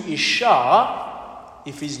pursue Isha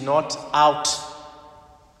if he's not out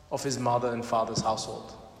of his mother and father's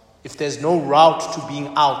household. If there's no route to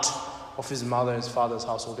being out of his mother and his father's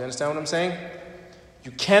household. Do you understand what I'm saying?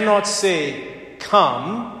 You cannot say,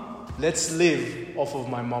 come, let's live off of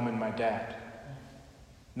my mom and my dad.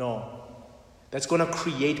 No. That's going to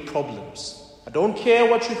create problems. I don't care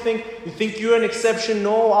what you think. You think you're an exception.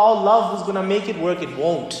 No, our love is going to make it work. It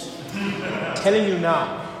won't. I'm telling you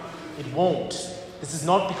now, it won't. This is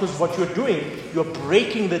not because what you're doing, you're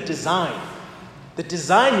breaking the design. The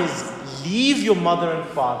design is leave your mother and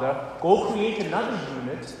father, go create another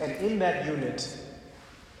unit, and in that unit,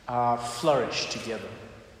 flourish together.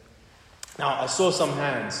 Now, I saw some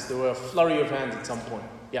hands. There were a flurry of hands at some point.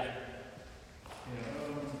 Yeah.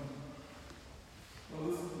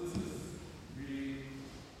 Well, this is really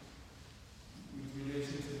with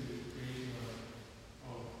relation to the creation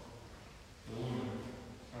of the woman,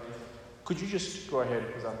 right? Could you just go ahead,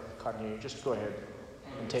 because I can't hear you. Just go ahead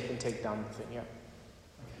and take down the thing. Yeah. Okay.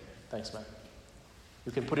 Thanks, man.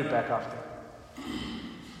 You can put it back after.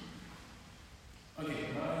 Okay,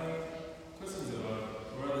 my question is about,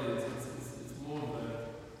 rather it's more like,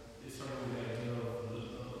 it's starting with the idea of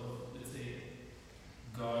let's say,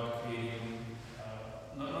 God creating,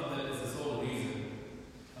 not that it's the sole reason,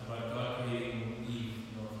 but God creating Eve,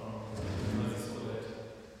 because he saw that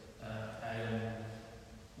Adam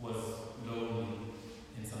was lonely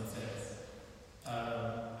in some sense. I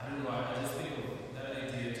don't know, I just think of that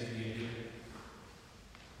idea to be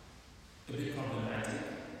a bit problematic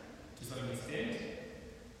to some extent.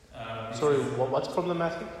 Sorry, what's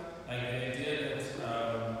problematic? Like the idea that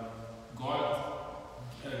God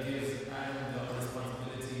gives Adam the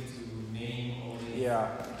responsibility to name all these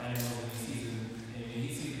animals that he sees, and he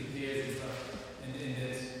sees the pairs and stuff, and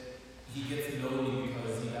that he gets lonely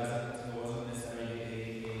because there wasn't necessarily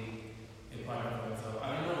a partner for himself. I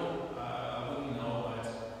don't know, I wouldn't know, but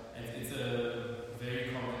it's a very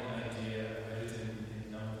common idea written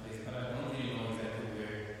in another place, but I don't really know exactly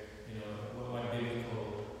where, what biblical,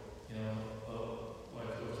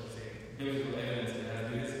 biblical evidence it has,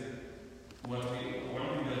 because one thing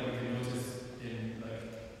that we can notice in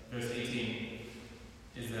verse 18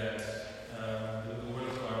 is that the word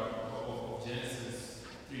of God of Genesis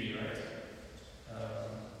 3, right?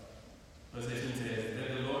 Verse 18 says, "Then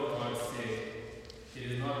the Lord God said,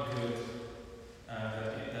 it is not good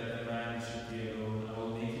that the man should be alone. I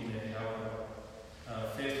will make him a helper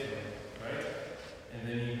fit for him," right? And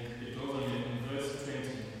then it goes on in verse 20.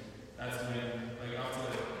 That's when,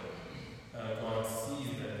 after God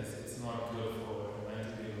sees that it's not good for a man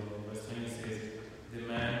to be alone. Verse 20 says, "The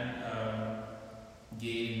man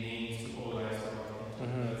gave names to all livestock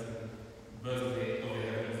and to birds of the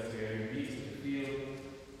heavens, to every beast of the field.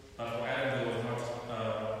 But for Adam there was not found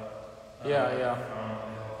a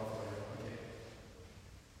helper for him." Okay.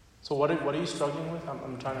 So what are you struggling with?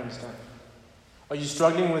 I'm trying to understand. Are you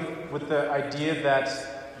struggling with the idea that,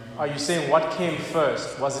 are you saying what came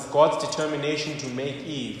first? Was it God's determination to make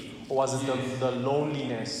Eve? Or was it the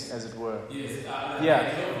loneliness, as it were? Yes. Yeah. The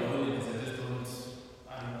idea of loneliness,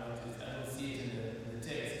 I don't see it in the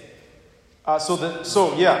text. So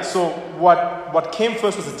what came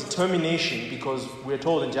first was a determination, because we're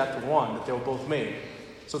told in chapter 1 that they were both made.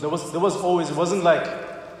 So there was always, it wasn't like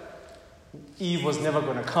Eve was never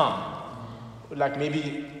going to come. Like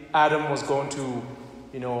maybe Adam was going to,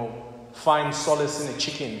 find solace in a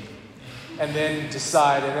chicken and then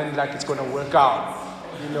decide, and then it's going to work out.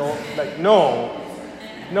 No,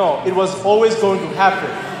 it was always going to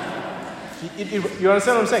happen. You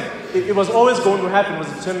understand what I'm saying? It was always going to happen, it was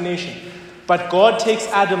determination. But God takes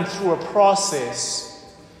Adam through a process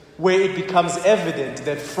where it becomes evident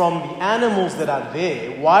that from the animals that are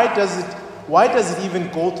there, why does it even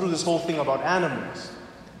go through this whole thing about animals?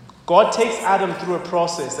 God takes Adam through a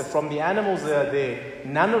process that from the animals that are there,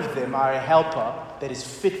 none of them are a helper that is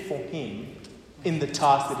fit for him in the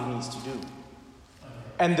task that he needs to do.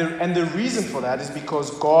 And the reason for that is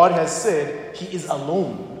because God has said he is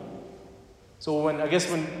alone. So when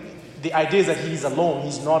the idea is that he's alone,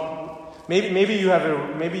 he's not. Maybe you have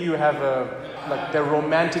the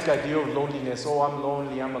romantic idea of loneliness. Oh, I'm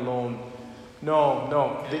lonely, I'm alone. No.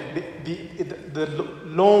 The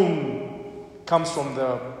lone comes from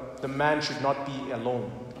the man should not be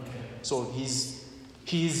alone. So he's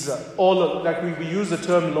all, we use the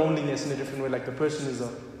term loneliness in a different way. Like the person is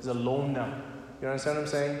a loner. You understand what I'm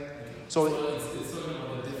saying? So it's talking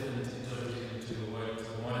about a different interpretation to the word,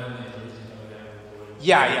 one interpretation of the word.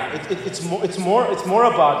 Yeah. It's more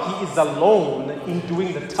about he is alone in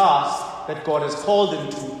doing the task that God has called him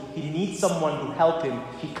to. He needs someone to help him.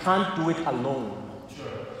 He can't do it alone. Sure.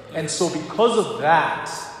 And so because of that,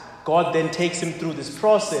 God then takes him through this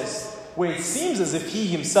process where it seems as if he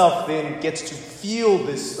himself then gets to feel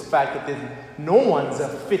the fact that no one's a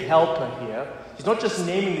fit helper here. He's not just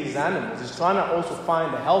naming these animals, he's trying to also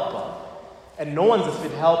find a helper. And no one's a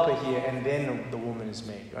fit helper here, and then the woman is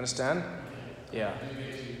made. You understand? Yeah.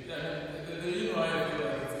 The reason why I feel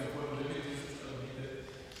like it's important, let me just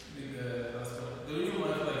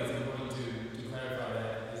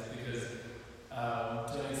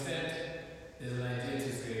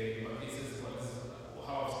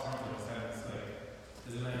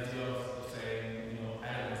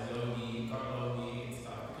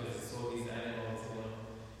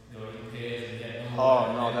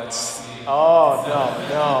Oh, no, that's... Oh,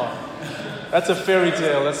 no. That's a fairy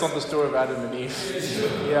tale. That's not the story of Adam and Eve.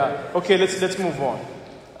 Yeah. Okay, let's move on.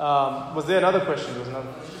 Was there another question? There was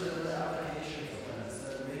another...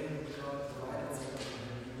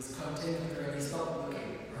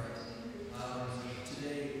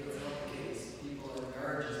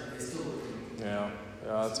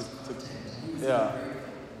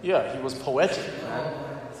 Yeah, he was poetic, man.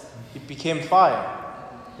 It became fire.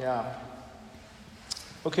 Yeah.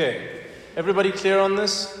 Okay. Everybody clear on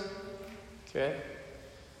this? Okay.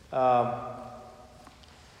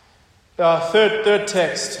 Third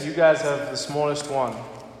text. You guys have the smallest one.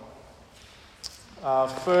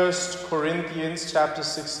 1 Corinthians chapter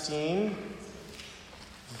 16,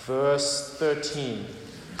 verse 13.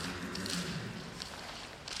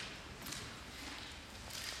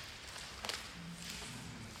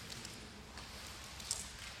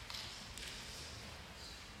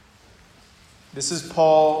 This is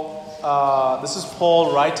Paul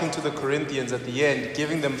writing to the Corinthians at the end,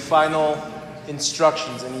 giving them final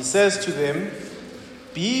instructions. And he says to them,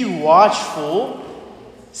 "Be watchful,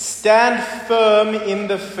 stand firm in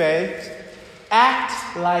the faith,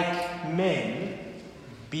 act like men,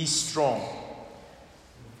 be strong."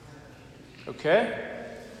 Okay?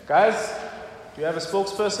 Guys, do you have a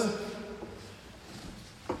spokesperson?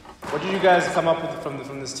 What did you guys come up with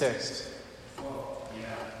from this text?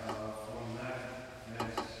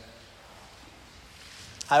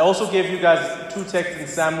 I also gave you guys two texts in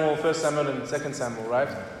Samuel, 1 Samuel and 2 Samuel, right?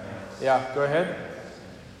 Yeah, go ahead.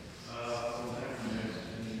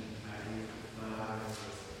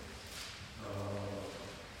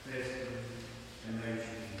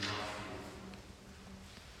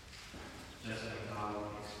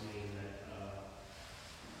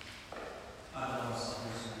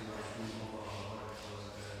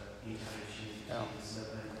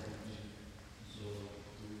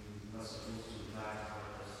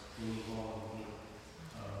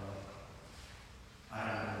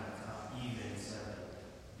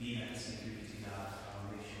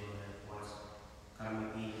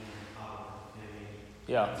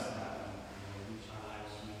 Yeah.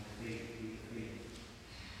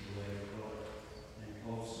 And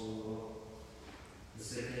also the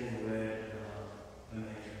second word,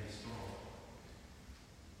 financially strong.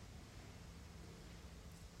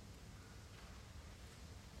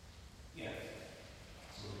 Yeah.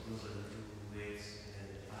 So those are the two ways, and then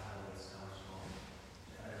the other ways comes from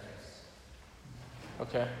the other text.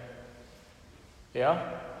 Okay.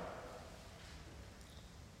 Yeah?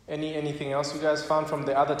 Anything else you guys found from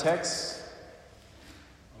the other texts?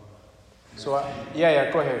 So, go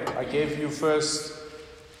ahead. I gave you 1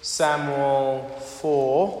 Samuel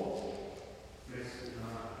 4.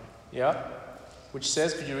 Yeah? Which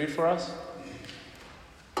says, could you read for us?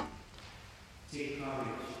 Take courage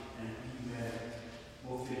and be mad,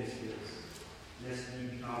 O Philistines, lest ye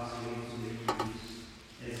become slaves to the Hebrews,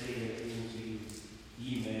 as they have been to you.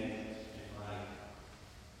 Ye men and fight.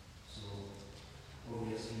 So,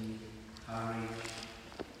 obviously, courage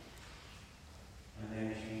and then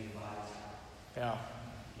she fight. Yeah.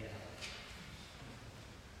 Yeah.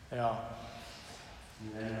 Yeah.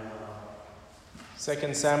 And then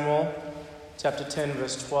 2 Samuel chapter 10,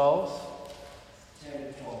 verse 12. 10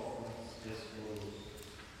 and 12 just goes,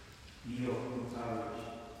 be of good courage,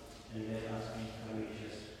 and let us be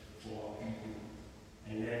courageous for our people,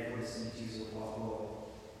 and let for the cities of our God,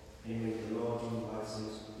 and may the Lord do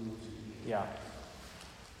license to do to you. Yeah.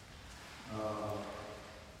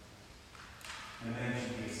 A man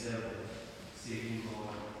should be a servant, saving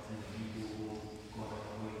God and the people who God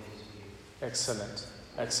appointed to you.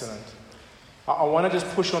 Excellent. I want to just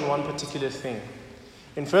push on one particular thing.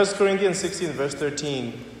 In 1 Corinthians 16, verse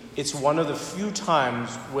 13, it's one of the few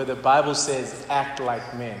times where the Bible says, act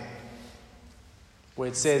like men. Where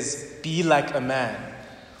it says, be like a man.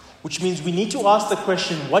 Which means we need to ask the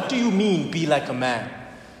question, what do you mean, be like a man?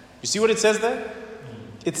 You see what it says there?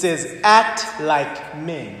 It says, act like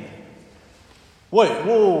men.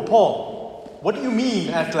 Whoa, Paul. What do you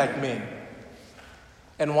mean, act like men?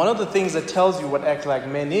 And one of the things that tells you what act like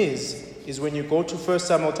men is when you go to 1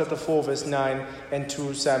 Samuel chapter 4, verse 9, and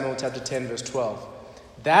 2 Samuel chapter 10, verse 12.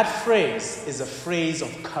 That phrase is a phrase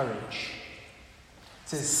of courage. It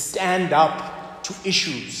says, stand up to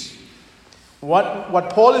issues.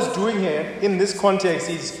 What Paul is doing here in this context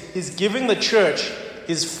is he's giving the church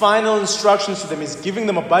his final instructions to them. He's giving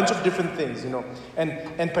them a bunch of different things,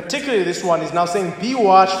 And particularly this one is now saying, be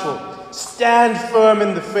watchful, stand firm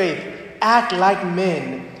in the faith, act like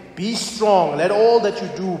men, be strong, let all that you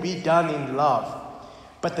do be done in love.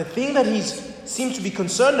 But the thing that he seems to be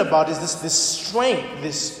concerned about is this strength,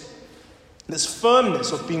 This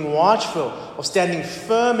firmness of being watchful, of standing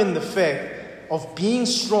firm in the faith, of being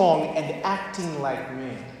strong and acting like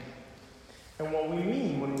men. And what we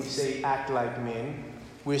mean when we say act like men,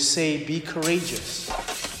 we say be courageous.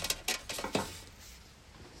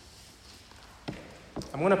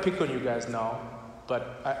 I'm going to pick on you guys now,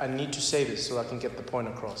 but I need to say this so I can get the point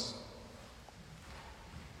across.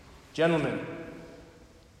 Gentlemen,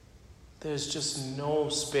 there's just no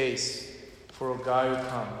space for a guy who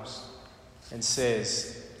comes and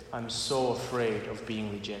says, I'm so afraid of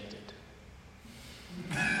being rejected.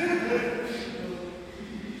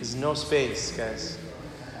 There's no space, guys.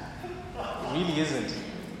 It really isn't.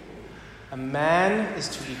 A man is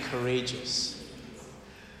to be courageous.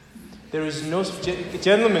 There is no,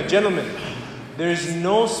 gentlemen, there is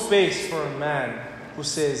no space for a man who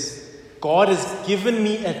says, God has given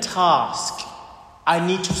me a task. I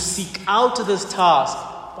need to seek out this task,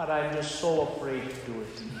 but I'm just so afraid to do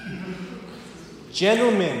it.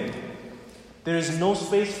 Gentlemen, there is no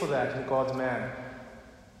space for that in God's man.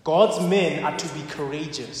 God's men are to be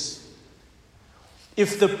courageous.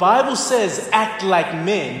 If the Bible says act like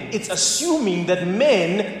men, it's assuming that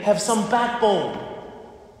men have some backbone.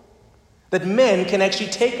 That men can actually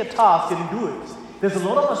take a task and do it. There's a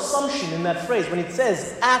lot of assumption in that phrase. When it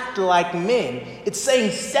says act like men, it's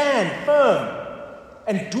saying stand firm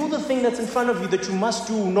and do the thing that's in front of you that you must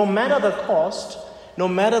do, no matter the cost, no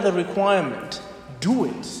matter the requirement. Do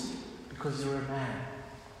it because you're a man.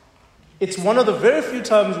 It's one of the very few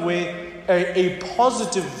times where a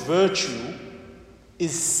positive virtue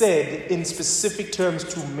is said in specific terms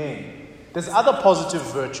to men. There's other positive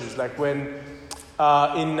virtues, like when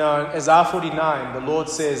in Isaiah 49, the Lord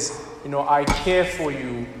says, I care for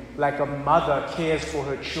you like a mother cares for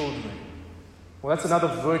her children. Well, that's another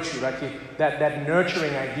virtue, right? That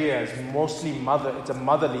nurturing idea is mostly it's a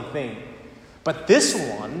motherly thing. But this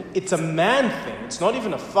one, it's a man thing. It's not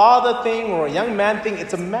even a father thing or a young man thing.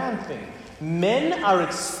 It's a man thing. Men are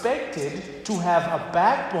expected to have a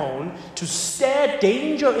backbone to stare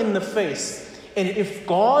danger in the face. And if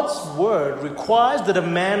God's word requires that a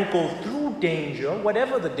man go through danger,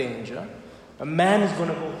 whatever the danger, a man is going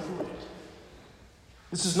to go through it.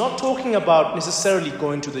 This is not talking about necessarily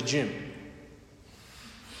going to the gym.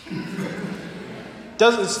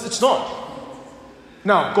 It's not.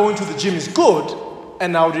 Now, going to the gym is good,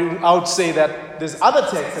 and I would say that there's other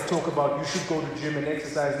texts that talk about you should go to the gym and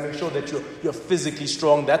exercise, make sure that you're physically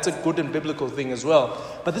strong. That's a good and biblical thing as well.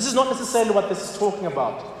 But this is not necessarily what this is talking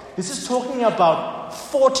about. This is talking about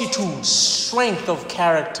fortitude, strength of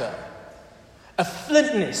character, a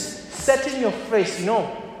flintness set in your face.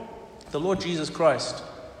 The Lord Jesus Christ,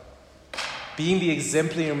 being the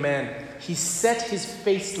exemplary man, he set his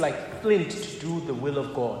face like flint to do the will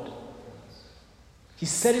of God. He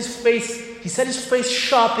set his face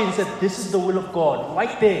sharply and said, this is the will of God.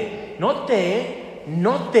 Right there. Not there.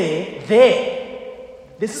 Not there. There.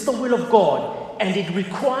 This is the will of God. And it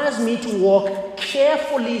requires me to walk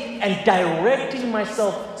carefully and directing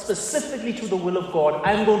myself specifically to the will of God.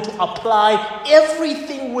 I'm going to apply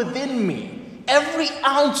everything within me, every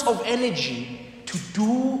ounce of energy to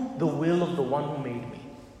do the will of the one who made me.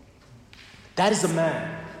 That is a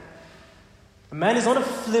man. A man is not a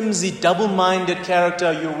flimsy, double-minded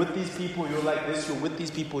character. You're with these people, you're like this. You're with these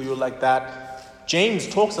people, you're like that. James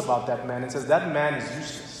talks about that man and says that man is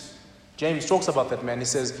useless. James talks about that man. He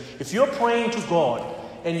says, if you're praying to God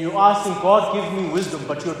and you're asking, God, give me wisdom,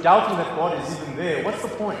 but you're doubting that God is even there, what's the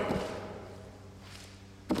point?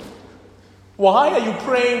 Why are you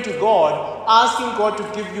praying to God, asking God to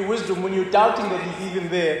give you wisdom when you're doubting that he's even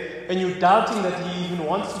there and you're doubting that he even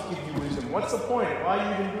wants to give you wisdom? What's the point? Why are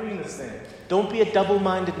you even doing this thing? Don't be a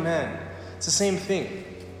double-minded man. It's the same thing.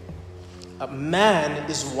 A man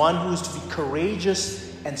is one who is to be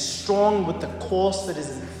courageous and strong with the course that is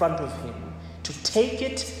in front of him, to take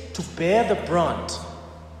it, to bear the brunt.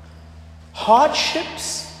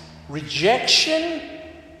 Hardships, rejection,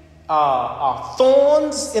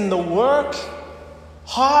 thorns in the work,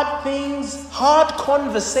 hard things, hard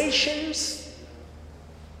conversations.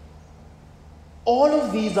 All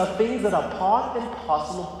of these are things that are part and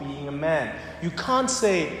parcel of being a man. You can't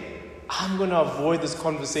say, I'm going to avoid this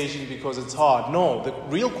conversation because it's hard. No, the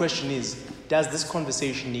real question is, does this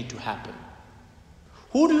conversation need to happen?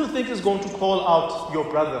 Who do you think is going to call out your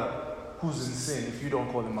brother who's in sin if you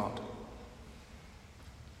don't call him out?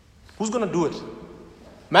 Who's going to do it?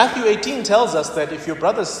 Matthew 18 tells us that if your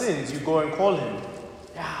brother sins, you go and call him.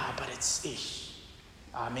 Yeah, but it's ish.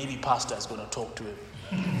 Maybe pastor is going to talk to him.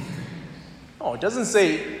 No, it doesn't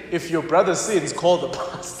say if your brother sins, call the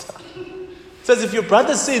pastor. It says if your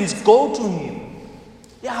brother sins, go to him.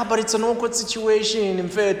 Yeah, but it's an awkward situation. In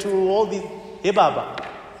fair to all these. Hey, Baba,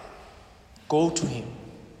 go to him.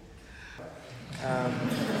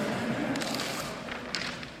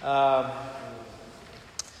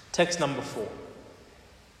 Text number 4.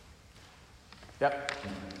 Yep.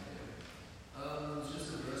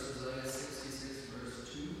 Just a verse, Isaiah 66, verse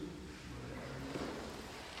 2.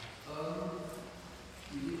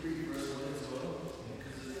 We did read verse 1 as well,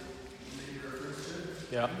 because it made reference to it.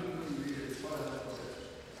 Yeah. We read it, it's part of that passage.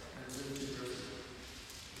 And it's in 2 verses.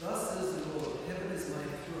 Thus says the Lord, heaven is my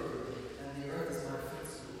throne, and the earth is my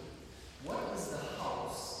footstool. What is the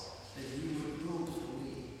house that you would build for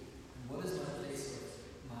me? And what is my place of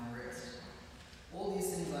my rest? All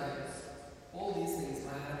these things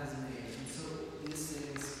my hand has made, and so these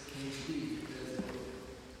things came to be, declares the Lord.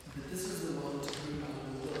 But this is the one to whom I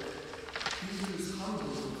will look. He who is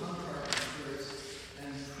humble and contrite in spirit,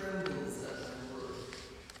 and trembles at my word.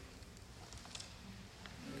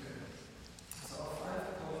 Okay. So our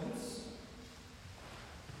 5 points.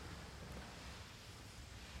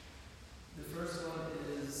 The first one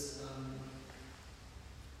is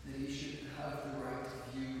that he should have the right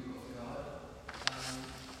view of God.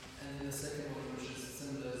 And then the second one, which is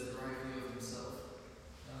similar, is the right view of himself.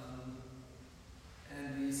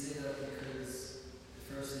 And we say that because,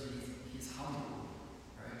 firstly, he's humble,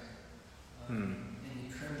 right? And he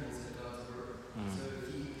trembles at God's word. So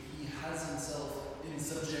he has himself in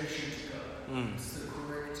subjection to God. It's the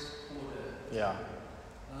correct order. Yeah.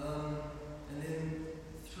 And then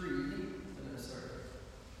 3, sorry.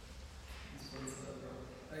 This one's not wrong.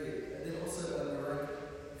 Okay, and then also the right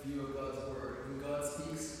view of God's word. When God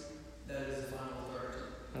speaks, that is the final authority.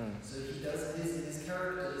 So he does his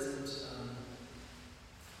character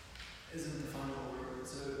isn't the final word.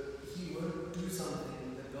 So he won't do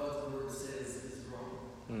something that God's word says is wrong.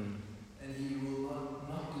 And he will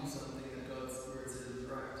not do something that God's word says is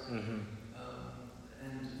right.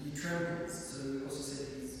 And he trembles. So we also say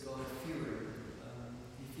he's God fearing.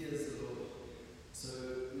 He fears the Lord. So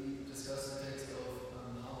we discussed the text of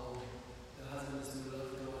how the husband is to love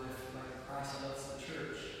the wife like Christ loves the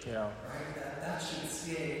church. Yeah. Right? That should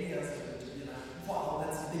scare any husband to be like, wow,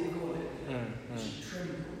 that's a big calling. You should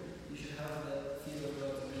tremble. You should have that fear of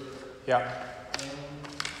God's word. Yeah.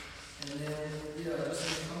 And then, just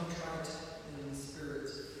be contrite in spirit.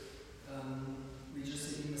 We just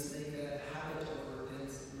say you must make a habit of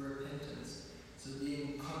repentance. So being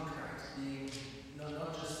contrite, being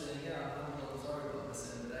not just saying, I'm sorry about my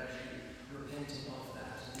sin, but actually repenting of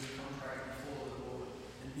that, and being contrite before the Lord,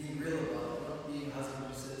 and being real about it, not being a husband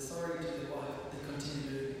who says sorry to the wife, but they continue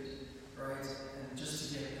doing it, right? And just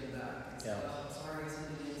to get them back. And say, I'm sorry, I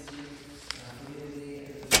sinned against you, forgive me,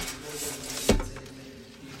 and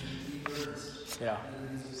be earnest. Yeah.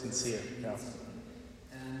 Sincere. Yeah.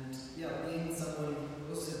 And being someone who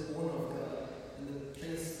was born of God. And the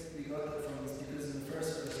place we got that from is because in the first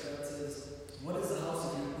verse God says, what is the house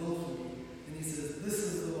that you built for me? And he says, this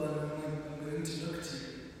is the one I'm going to look to.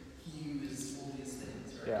 He who is all these things,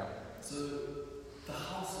 right? Yeah. So the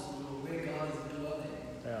house of the Lord, where God is dwelling,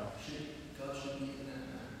 God should be in that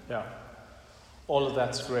man. Yeah. All of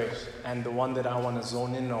that's great. And the one that I want to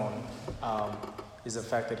zone in on is the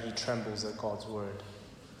fact that he trembles at God's word.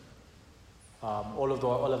 All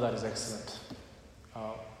of that is excellent.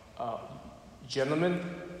 Gentlemen,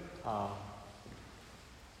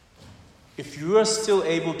 if you are still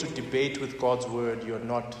able to debate with God's word, you're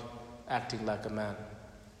not acting like a man.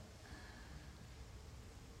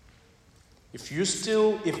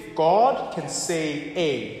 If God can say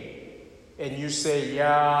A, and you say,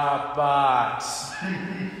 yeah, but,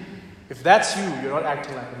 if that's you, you're not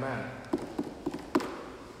acting like a man.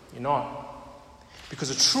 You're not. Because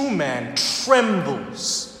a true man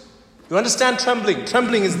trembles. You understand trembling?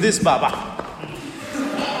 Trembling is this, Baba.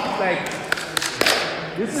 Like,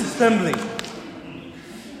 this is trembling.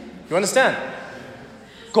 You understand?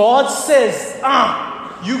 God says,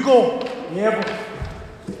 you go. Yeah,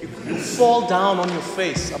 you fall down on your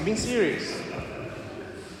face. I'm being serious.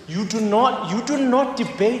 You do not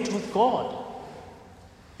debate with God.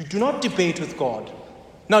 You do not debate with God.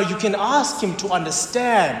 Now you can ask him to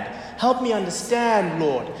understand. Help me understand,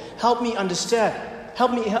 Lord. Help me understand.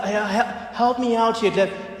 Help me out here.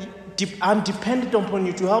 That I'm dependent upon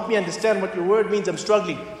you to help me understand what your word means. I'm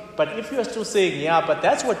struggling. But if you are still saying, yeah, but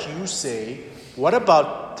that's what you say, what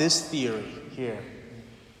about this theory here?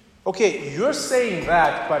 Okay, you're saying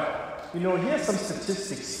that, but here's some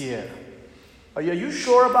statistics here. Are you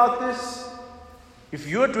sure about this? If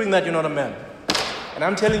you're doing that, you're not a man. And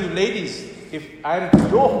I'm telling you, ladies,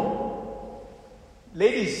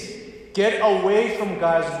 ladies, get away from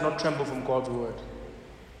guys who do not tremble from God's word.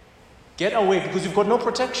 Get away, because you've got no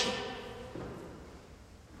protection.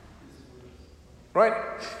 Right?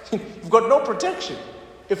 You've got no protection.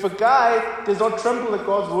 If a guy does not tremble at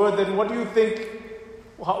God's word, then what do you think?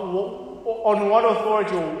 On what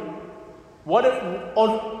authority?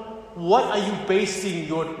 On what are you basing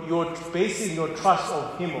your trust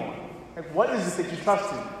of him on? Like, what is it that you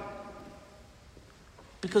trust in?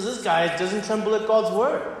 Because this guy doesn't tremble at God's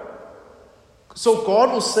word. So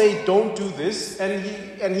God will say, don't do this,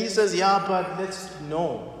 and he says, yeah, but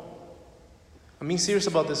no. I'm being serious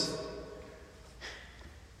about this.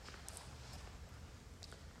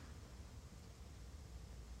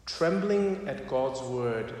 Trembling at God's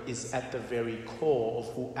word is at the very core of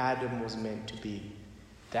who Adam was meant to be.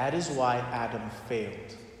 That is why Adam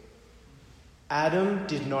failed. Adam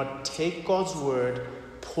did not take God's word,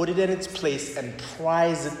 put it in its place, and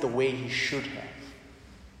prize it the way he should have.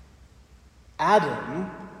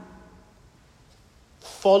 Adam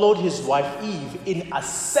followed his wife Eve in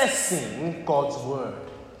assessing God's word.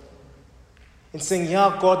 In saying,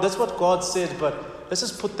 yeah, God, that's what God said, but let's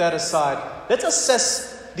just put that aside. Let's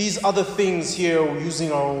assess these other things here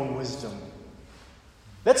using our own wisdom.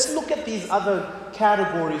 Let's look at these other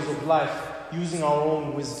categories of life using our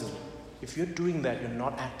own wisdom. If you're doing that, you're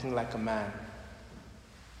not acting like a man.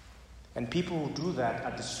 And people who do that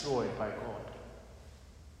are destroyed by God.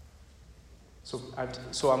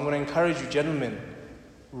 So I'm going to encourage you, gentlemen,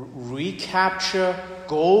 recapture,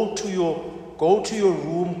 go to your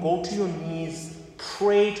room, go to your knees,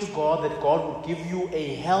 pray to God that God will give you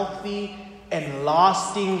a healthy and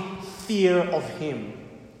lasting fear of him.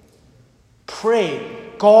 Pray,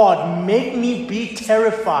 God, make me be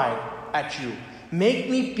terrified at you. Make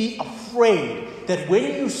me be afraid that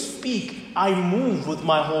when you speak, I move with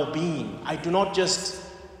my whole being. I do not just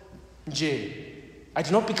I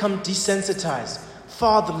do not become desensitized.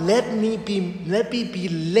 Father, let me be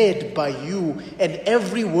led by you and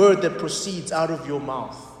every word that proceeds out of your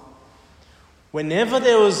mouth. Whenever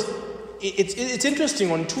there was, it's interesting,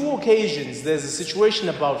 on 2 occasions there's a situation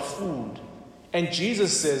about food. And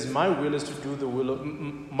Jesus says, my food is to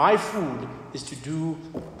do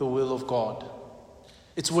the will of God.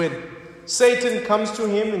 It's when Satan comes to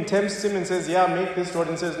him and tempts him and says, yeah, make this Lord.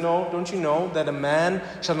 And says, no, don't you know that a man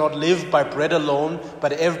shall not live by bread alone,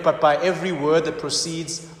 but by every word that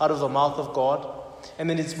proceeds out of the mouth of God? And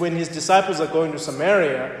then it's when his disciples are going to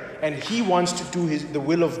Samaria and he wants to do the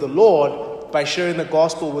will of the Lord by sharing the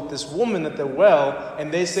gospel with this woman at the well,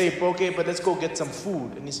 and they say, okay, but let's go get some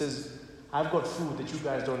food. And he says, I've got food that you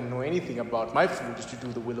guys don't know anything about. My food is to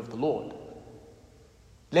do the will of the Lord.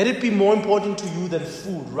 Let it be more important to you than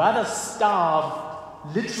food. Rather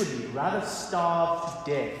starve to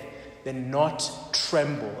death than not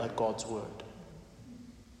tremble at God's word.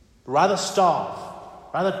 Rather starve.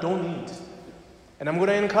 Rather don't eat. And I'm going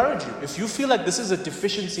to encourage you. If you feel like this is a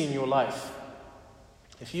deficiency in your life,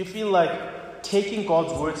 if you feel like taking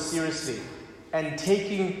God's word seriously and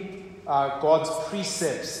taking God's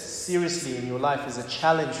precepts seriously in your life is a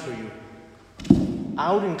challenge for you,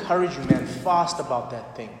 I would encourage you, man, fast about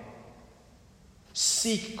that thing.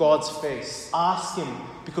 Seek God's face. Ask him,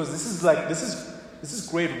 because this is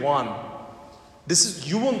grade 1.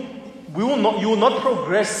 You will not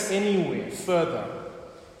progress anywhere further.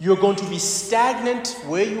 You're going to be stagnant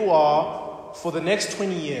where you are for the next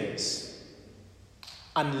 20 years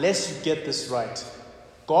unless you get this right.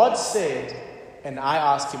 God said, and I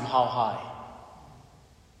asked him how high.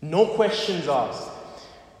 No questions asked.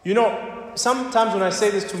 You know, sometimes when I say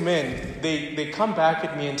this to men, they come back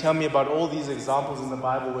at me and tell me about all these examples in the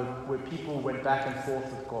Bible where people went back and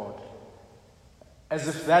forth with God. As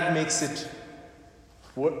if that makes it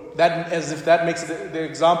the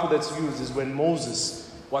example that's used is when Moses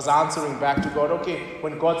was answering back to God. Okay,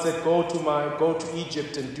 when God said, go to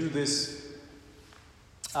Egypt and do this.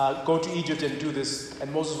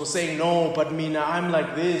 And Moses was saying, no, but Mina, I'm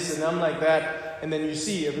like this and I'm like that. And then you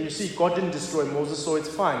see, God didn't destroy Moses, so it's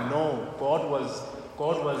fine. No, God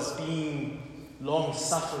was being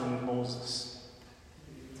long-suffering with Moses.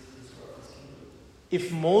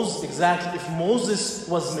 If Moses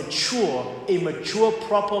was a mature,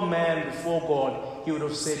 proper man before God, he would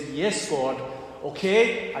have said, yes, God,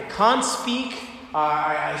 okay, I can't speak,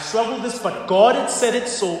 I struggle with this, but God has said it,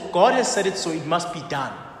 so it must be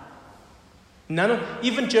done.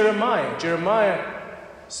 Even Jeremiah,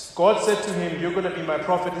 God said to him, you're going to be my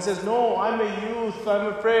prophet. He says, no, I'm a youth,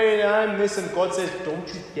 I'm afraid, I'm this. And God says, don't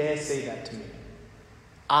you dare say that to me.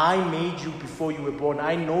 I made you before you were born.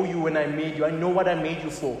 I know you when I made you. I know what I made you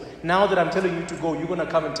for. Now that I'm telling you to go, you're going to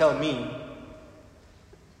come and tell me.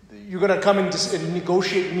 You're going to come and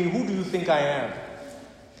negotiate with me. Who do you think I am?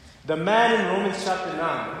 The man in Romans chapter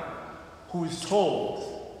 9 who is told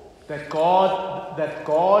that God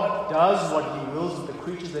does what he wills with the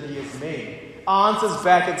creatures that he has made, answers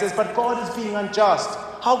back and says, but God is being unjust.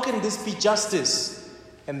 How can this be justice?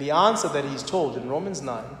 And the answer that he's told in Romans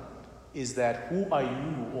 9 is that, who are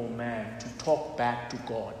you, O man, to talk back to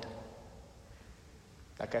God?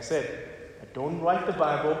 Like I said, I don't write the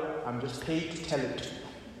Bible, I'm just paid to tell it to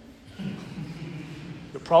you.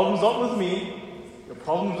 The problem's not with me, the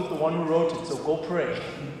problem's with the one who wrote it, so go pray.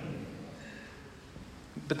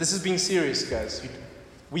 But this is being serious, guys.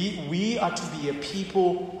 We are to be a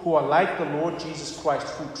people who are like the Lord Jesus Christ,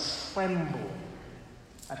 who tremble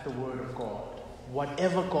at the word of God.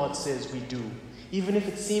 Whatever God says, we do. Even if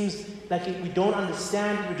it seems like we don't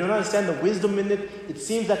understand the wisdom in it, it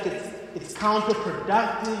seems like it's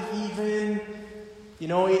counterproductive even.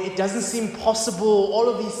 It doesn't seem possible, all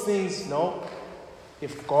of these things. No.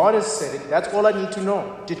 If God has said it, that's all I need to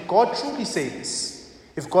know. Did God truly say this?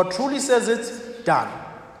 If God truly says it, done.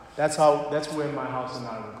 That's where my house and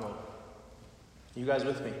I will go. You guys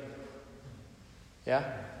with me? Yeah?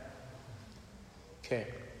 Okay.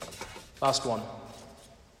 Last one.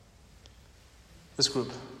 This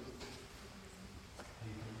group.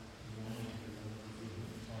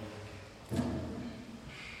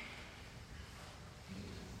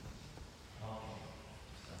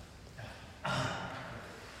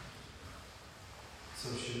 So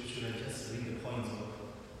should I just read the points?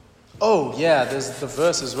 Oh, yeah, there's the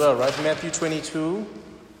verse as well, right? Matthew 22.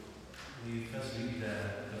 We first read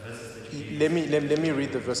the verses that you gave. Let me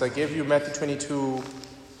read the verse. I gave you Matthew 22,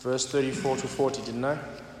 verse 34 to 40, didn't I?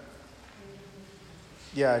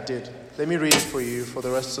 Yeah, I did. Let me read it for you, for the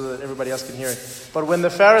rest, so that everybody else can hear it. But when the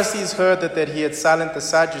Pharisees heard that he had silenced the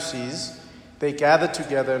Sadducees, they gathered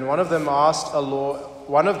together, and one of them,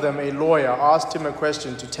 a lawyer, asked him a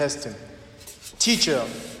question to test him. Teacher,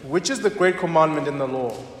 which is the great commandment in the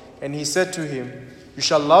law? And he said to him, you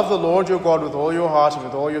shall love the Lord your God with all your heart and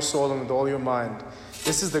with all your soul and with all your mind.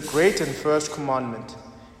 This is the great and first commandment.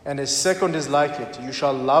 And a second is like it. You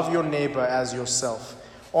shall love your neighbor as yourself.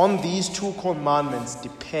 On these two commandments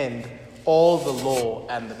depend all the law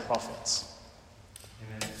and the prophets.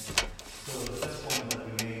 Amen. So the first point that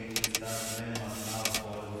we made is that men must love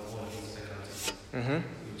God with all his faculties,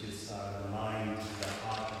 which is the mind, the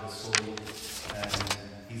heart, the soul, and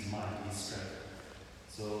his mind, his strength.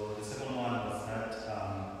 So the second one was that,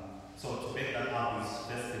 so to back that up is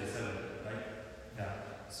verse 37, right? Yeah.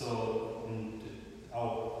 So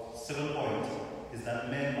our second point is that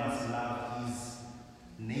man must love his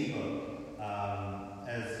neighbor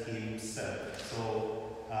as himself. So,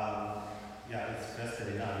 it's verse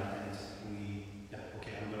 39, and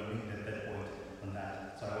I'm going to read that point on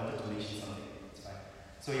that. So I wanted to mention something. It's fine.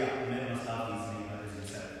 So man must love his neighbor as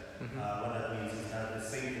himself. What that means is that the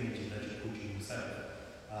same energy that you put in yourself,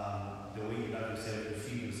 the way you love yourself, you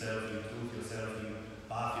feed yourself, you clothe yourself, you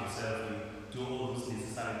bath yourself, you do all those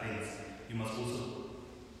necessary things, you must also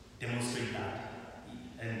demonstrate that.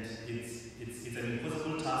 And it's an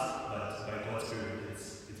impossible task, but by God's Spirit,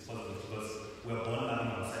 it's possible because we're born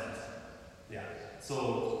loving ourselves. Yeah.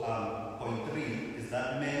 So point 3 is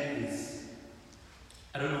that man is.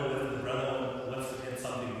 I don't know whether the brother wants to add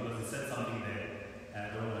something because he said something there,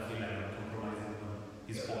 and I don't want to feel like I'm compromising on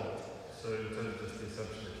his point. So in terms of just the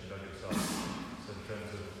assumption that you love yourself, so in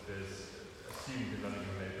terms of assuming that loving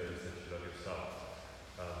your neighbor is that you love yourself.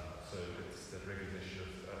 So it's the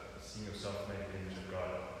recognition of seeing yourself made in the image of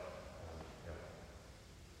God.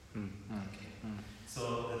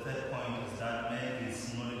 So the third point is that man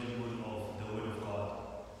is knowledgeable of the word of God.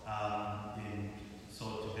 So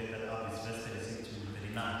to back that up is verse 36 to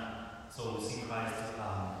 39. So we see Christ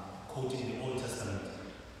quoting the Old Testament,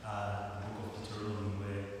 the book of Deuteronomy,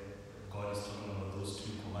 where God is talking about those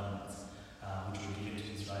two commandments, which were given to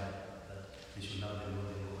Israel, that they should love the Lord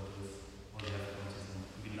their God with all their faculties and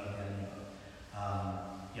we love their neighbor.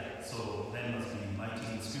 So man must be mighty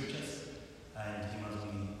in the scriptures, and he must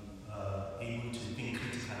be able to think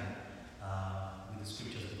critically with the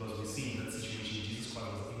scriptures, because we see in that situation Jesus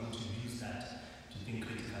Christ was able to use that to think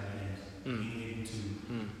critically and being able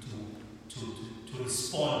to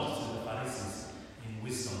respond to the Pharisees in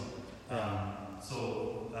wisdom.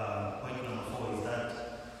 So point number 4 is that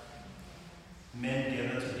men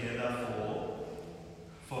gather together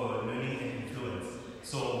for learning and influence.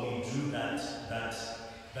 So we drew that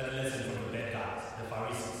lesson from the bad guys, the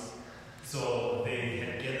Pharisees. So they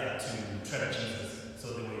had gathered to trap Jesus. So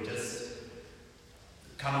they were just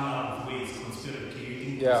coming up with ways,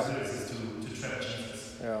 creating conspiracies to trap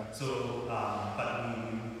Jesus. Yeah. So, but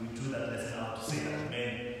we drew that lesson out to say that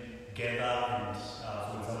men gather and,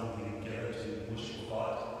 for example, they gather to worship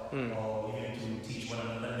God, or even to teach one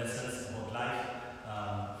another lessons about life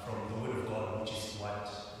from the Word of God, which is what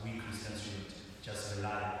we Christians should just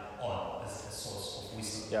rely on as a source of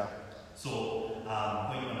wisdom. Yeah. So,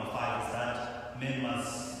 point number 5 is that men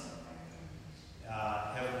must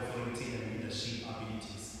have authority and leadership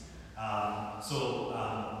abilities.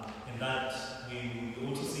 In that, we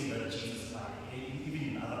also see that Jesus,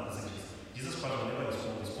 even in other passages, Jesus Christ, whenever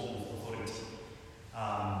he spoke with authority. I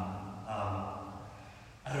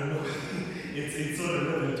don't know. it's so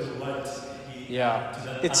relevant to what he. Yeah. To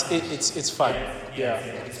that It's fine. Yeah.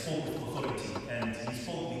 He spoke with authority, and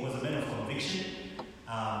he was a man of conviction.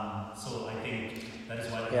 So I think that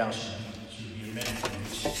is why he should be a man of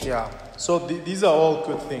conviction. Yeah. So these are all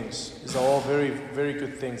good things. These are all very, very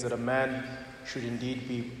good things that a man should indeed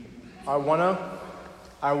be. I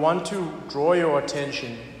want to draw your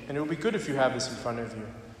attention, and it would be good if you have this in front of you,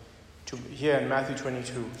 to here in Matthew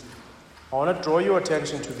 22. I want to draw your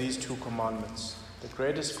attention to these two commandments. The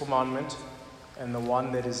greatest commandment and the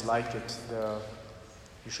one that is like it.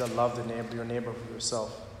 You shall love your neighbor for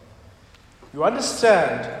yourself. You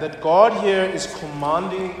understand that God here is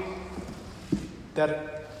commanding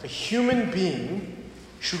that a human being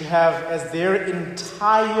should have as their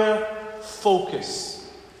entire focus,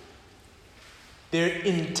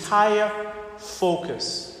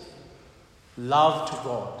 love to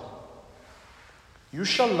God. You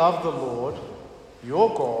shall love the Lord,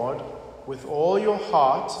 your God, with all your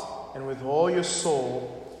heart and with all your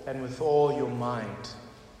soul and with all your mind.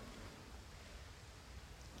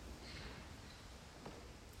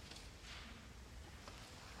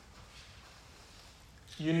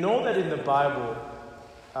 You know that in the Bible,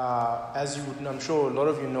 I'm sure a lot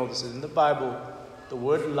of you know this, in the Bible, the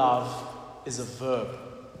word love is a verb,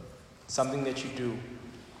 something that you do.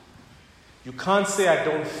 You can't say, I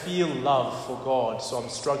don't feel love for God, so I'm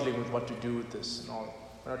struggling with what to do with this. No,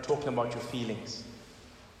 we're not talking about your feelings.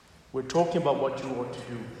 We're talking about what you ought to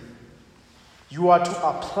do. You are to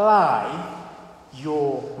apply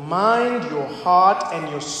your mind, your heart, and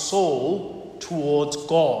your soul towards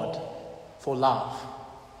God for love.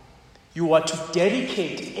 You are to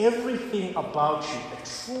dedicate everything about you. A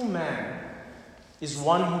true man is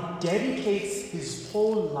one who dedicates his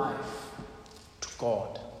whole life to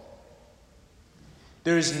God.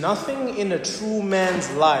 There is nothing in a true man's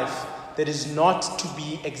life that is not to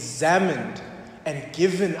be examined and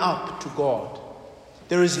given up to God.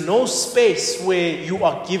 There is no space where you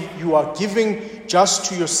are giving just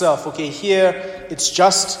to yourself. Okay, here it's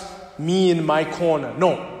just me in my corner.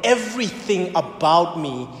 No, everything about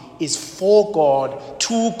me is for God,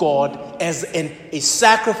 to God, as a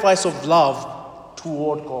sacrifice of love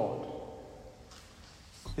toward God.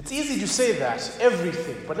 It's easy to say that,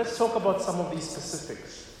 everything, but let's talk about some of these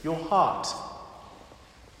specifics. Your heart.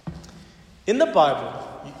 In the Bible,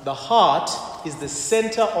 the heart is the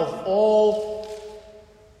center of all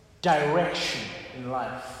direction in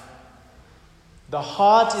life. The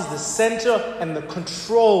heart is the center and the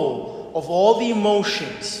control of all the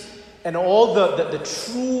emotions and all the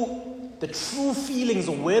true feelings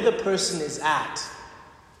of where the person is at.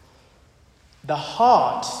 The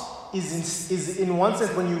heart is in one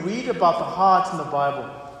sense, when you read about the heart in the Bible,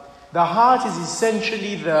 the heart is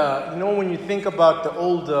essentially when you think about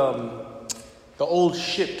the old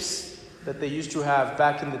ships that they used to have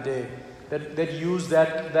back in the day, that used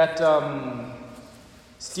that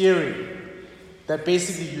steering, that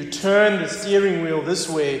basically you turn the steering wheel this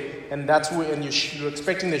way, and that's where, and you're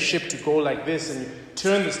expecting the ship to go like this, and you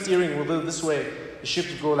turn the steering wheel this way, the ship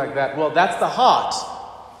to go like that. Well, that's the heart.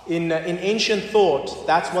 In ancient thought,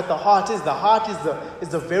 that's what the heart is. The heart is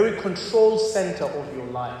the very control center of your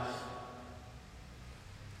life.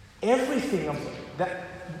 Everything of that.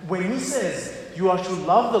 When he says you are to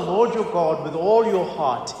love the Lord your God with all your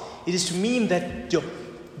heart, it is to mean that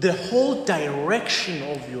the whole direction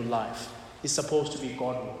of your life is supposed to be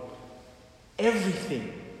Godward.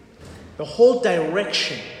 Everything, the whole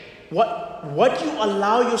direction, what you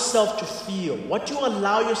allow yourself to feel, what you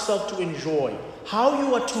allow yourself to enjoy, how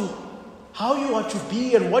you are to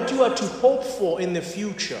be, and what you are to hope for in the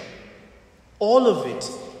future. All of it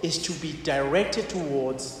is to be directed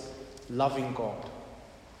towards loving God.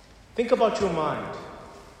 Think about your mind.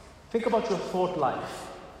 Think about your thought life.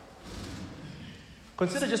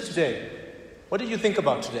 Consider just today. What did you think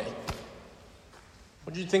about today?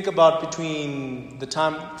 What did you think about between the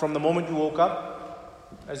time from the moment you woke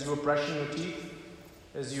up, as you were brushing your teeth,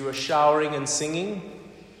 as you were showering and singing?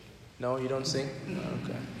 No, you don't sing?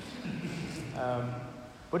 Okay.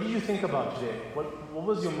 What did you think about today? What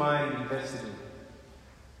was your mind invested in?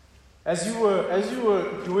 As you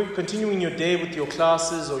were continuing your day with your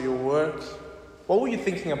classes or your work, what were you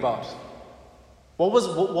thinking about?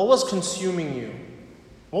 What was consuming you?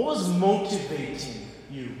 What was motivating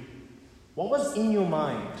you? What was in your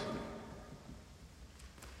mind?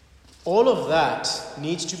 All of that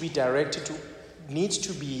needs to be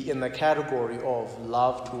in the category of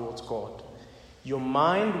love towards God. Your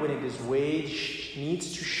mind, when it is waged,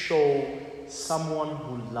 needs to show someone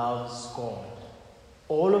who loves God.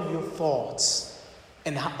 All of your thoughts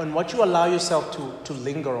and what you allow yourself to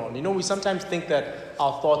linger on. You know, we sometimes think that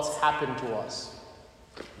our thoughts happen to us.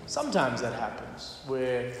 Sometimes that happens,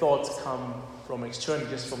 where thoughts come from external,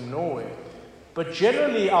 just from nowhere. But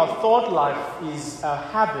generally, our thought life is a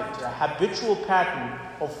habit, a habitual pattern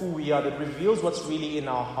of who we are that reveals what's really in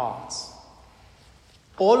our hearts.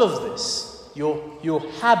 All of this, your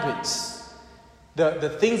habits,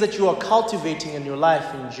 the things that you are cultivating in your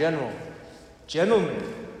life in general, gentlemen,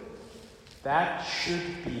 that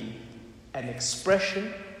should be an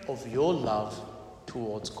expression of your love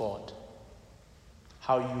towards God.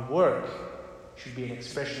 How you work should be an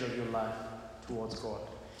expression of your life towards God.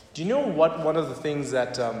 Do you know what one of the things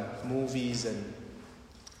that movies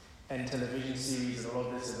and television series and all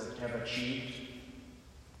of this have achieved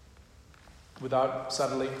without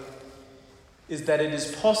subtly? Is that it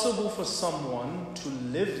is possible for someone to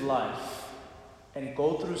live life and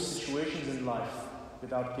go through situations in life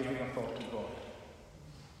without giving a thought to God.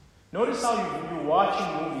 Notice how you're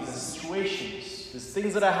watching movies, there's situations, there's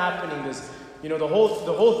things that are happening, there's, you know, the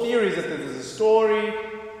whole theory is that there's a story,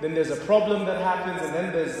 then there's a problem that happens, and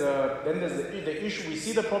then there's the issue. We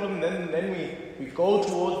see the problem, then we go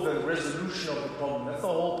towards the resolution of the problem. That's the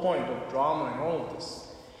whole point of drama and all of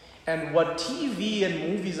this. And what TV and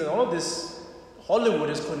movies and all of this, Hollywood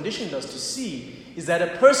has conditioned us to see, is that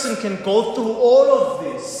a person can go through all of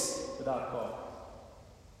this without God.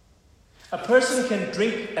 A person can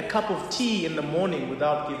drink a cup of tea in the morning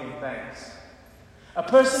without giving thanks. A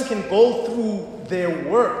person can go through their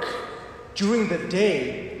work during the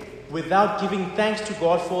day without giving thanks to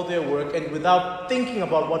God for their work and without thinking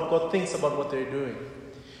about what God thinks about what they're doing.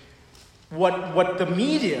 What the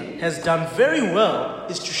media has done very well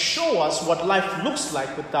is to show us what life looks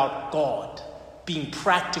like without God being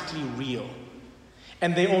practically real.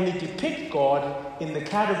 And they only depict God in the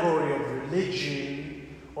category of religion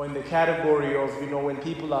or in the category of, you know, when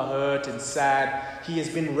people are hurt and sad. He has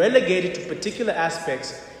been relegated to particular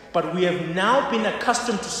aspects, but we have now been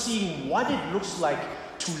accustomed to seeing what it looks like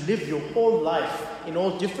to live your whole life in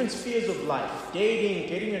all different spheres of life. Dating,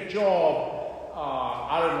 getting a job,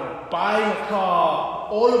 buying a car,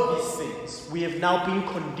 all of these things. We have now been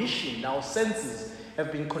conditioned, our senses have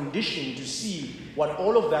been conditioned to see what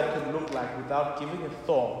all of that can look like without giving a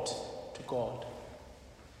thought to God.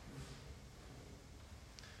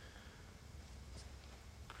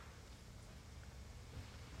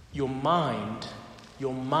 Your mind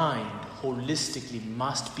holistically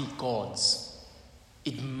must be God's.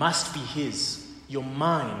 It must be His. Your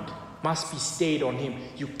mind must be stayed on Him.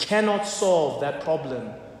 You cannot solve that problem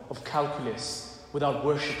of calculus without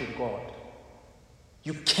worshiping God.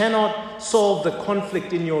 You cannot solve the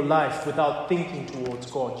conflict in your life without thinking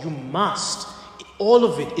towards God. You must. All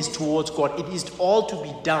of it is towards God. It is all to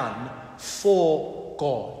be done for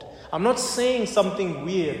God. I'm not saying something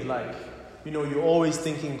weird like, you know, you're always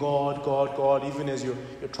thinking God, God, God, even as you're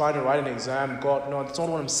trying to write an exam, God. No, that's not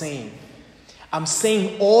what I'm saying. I'm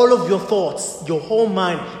saying all of your thoughts, your whole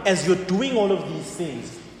mind, as you're doing all of these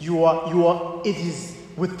things, it is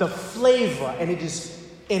with the flavor and it is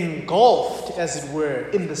engulfed, as it were,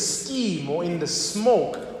 in the steam or in the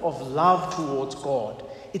smoke of love towards God.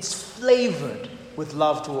 It's flavored with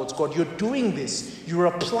love towards God. You're doing this. You're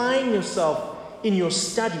applying yourself in your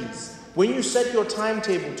studies. When you set your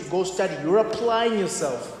timetable to go study, you're applying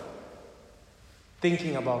yourself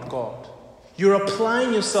thinking about God. You're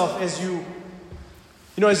applying yourself as you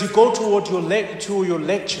go toward your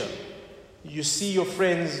lecture. You see your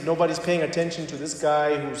friends, nobody's paying attention to this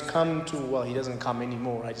guy who's come to, well, he doesn't come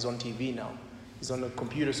anymore, right? He's on TV now. He's on the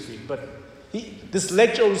computer screen. But this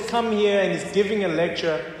lecturer who's come here and is giving a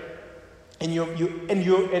lecture, and you and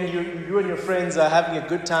your friends are having a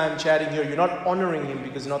good time chatting here. You're not honoring him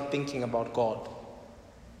because you're not thinking about God.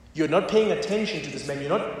 You're not paying attention to this man.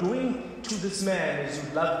 You're not doing to this man as you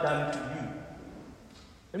love done to you.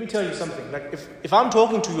 Let me tell you something. Like if I'm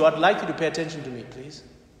talking to you, I'd like you to pay attention to me, please.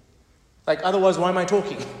 Like otherwise, why am I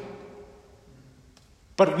talking?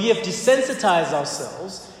 But we have desensitized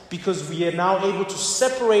ourselves because we are now able to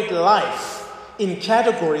separate life in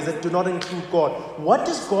categories that do not include God. What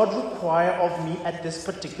does God require of me at this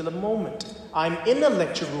particular moment? I'm in a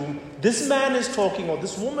lecture room. This man is talking or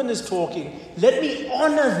this woman is talking. Let me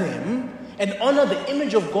honor them and honor the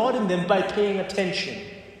image of God in them by paying attention.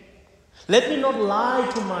 Let me not lie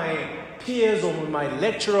to my peers or my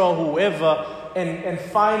lecturer or whoever and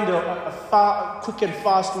find a quick and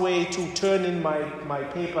fast way to turn in my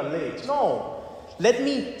paper late. No. Let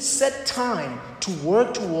me set time to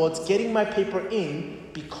work towards getting my paper in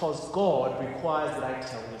because God requires that I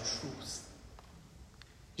tell the truth.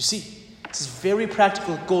 You see, this is very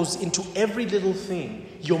practical. It goes into every little thing.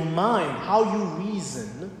 Your mind, how you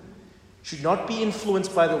reason, should not be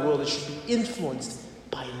influenced by the world. It should be influenced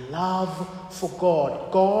by love for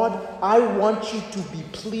God. God, I want you to be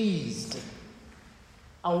pleased.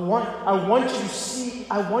 I want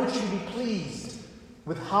you to be pleased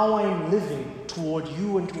with how I am living toward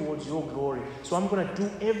you and towards your glory. So I'm going to do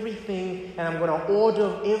everything and I'm going to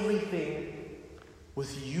order everything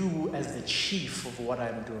with you as the chief of what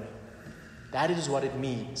I'm doing. That is what it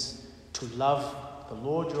means to love the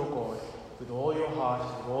Lord your God with all your heart,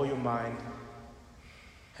 with all your mind,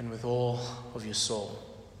 and with all of your soul.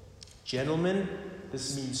 Gentlemen,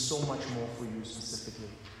 this means so much more for you specifically.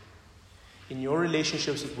 In your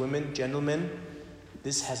relationships with women, gentlemen,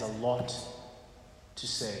 this has a lot to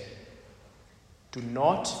say. Do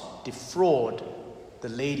not defraud the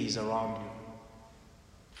ladies around you.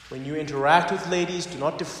 When you interact with ladies, do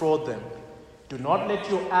not defraud them. Do not let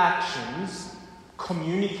your actions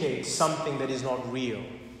communicate something that is not real.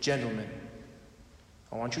 Gentlemen,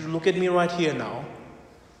 I want you to look at me right here now.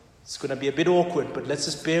 It's going to be a bit awkward, but let's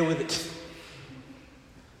just bear with it.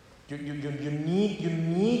 You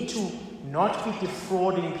need to not be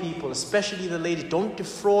defrauding people, especially the ladies. Don't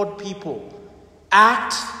defraud people.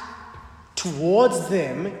 Act towards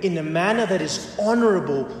them in a manner that is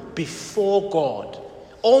honorable before God.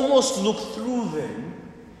 Almost look through them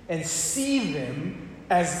and see them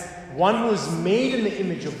as one who is made in the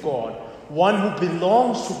image of God, one who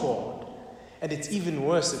belongs to God. And it's even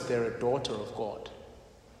worse if they're a daughter of God.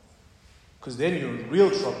 Because then you're in real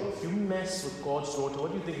trouble. If you mess with God's daughter,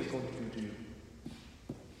 what do you think it's going to do to you? Do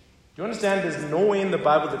you understand? There's no way in the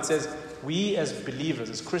Bible that says we as believers,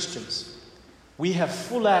 as Christians, we have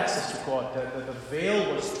full access to God. The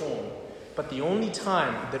veil was torn. But the only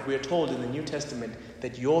time that we are told in the New Testament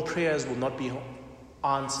that your prayers will not be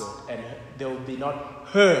answered and they will be not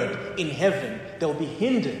heard in heaven, they will be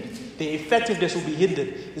hindered, the effectiveness will be hindered,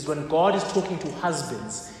 is when God is talking to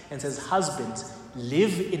husbands and says, husbands,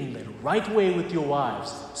 live in the right way with your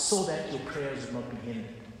wives so that your prayers will not be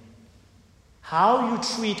hindered. How you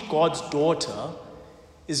treat God's daughter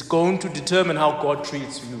is going to determine how God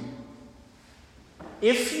treats you.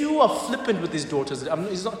 If you are flippant with his daughters,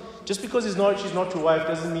 just because she's not your wife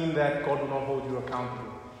doesn't mean that God will not hold you accountable.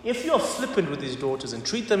 If you are flippant with his daughters and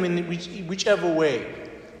treat them in whichever way,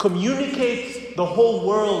 communicate the whole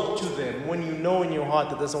world to them when you know in your heart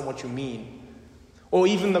that that's not what you mean. Or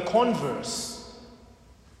even the converse.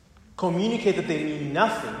 Communicate that they mean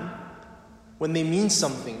nothing when they mean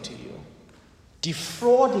something to you.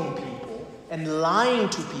 Defrauding people and lying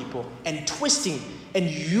to people and twisting and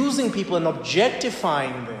using people and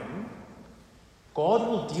objectifying them, God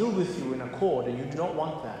will deal with you in accord, and you do not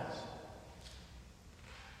want that.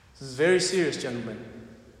 This is very serious, gentlemen.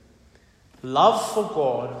 Love for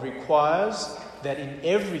God requires that in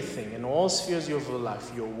everything, in all spheres of your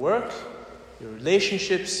life, your work, your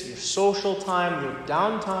relationships, your social time, your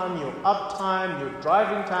downtime, your uptime, your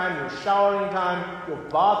driving time, your showering time, your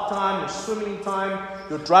bath time, your swimming time,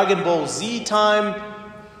 your Dragon Ball Z time,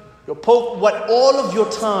 all of your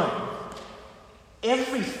time,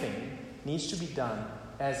 everything needs to be done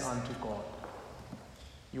as unto God.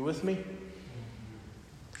 You with me?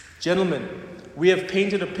 Gentlemen, we have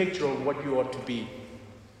painted a picture of what you ought to be.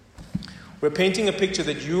 We're painting a picture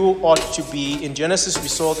that you ought to be. In Genesis, we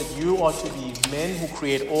saw that you ought to be men who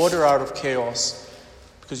create order out of chaos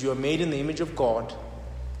because you are made in the image of God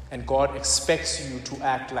and God expects you to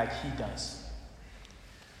act like he does.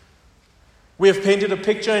 We have painted a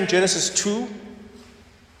picture in Genesis 2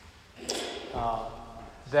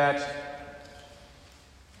 that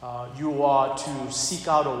you are to seek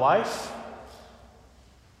out a wife.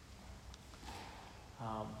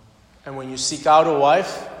 And when you seek out a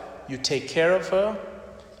wife, you take care of her,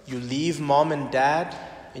 you leave mom and dad,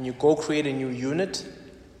 and you go create a new unit.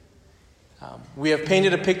 We have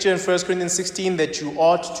painted a picture in 1 Corinthians 16 that you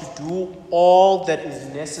ought to do all that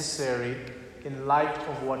is necessary in light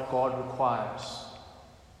of what God requires.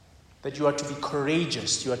 That you are to be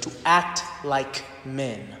courageous, you are to act like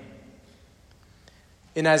men.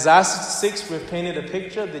 In Isaiah 66, we have painted a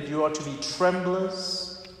picture that you are to be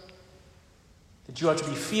tremblers, that you are to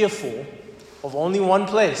be fearful of only one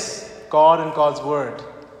place, God and God's word.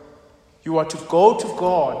 You are to go to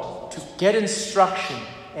God to get instruction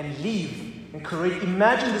and leave and create.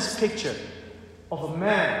 Imagine this picture of a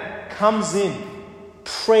man comes in,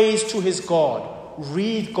 prays to his God,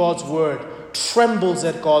 reads God's word, trembles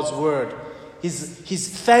at God's word. He's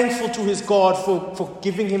thankful to his God for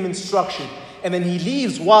giving him instruction. And then he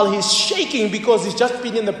leaves while he's shaking because he's just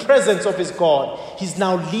been in the presence of his God. He's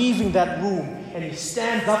now leaving that room and he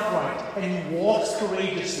stands upright and he walks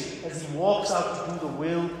courageously as he walks out to do the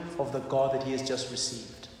will of the God that he has just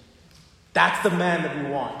received. That's the man that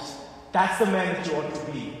we want. That's the man that you ought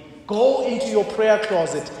to be. Go into your prayer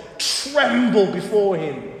closet, tremble before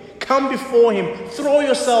him, come before him, throw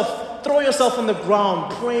yourself on the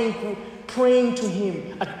ground, praying to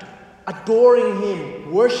him, adoring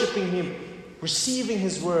him, worshiping him, receiving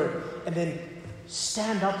his word, and then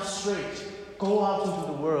stand up straight, go out into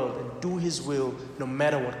the world and do his will no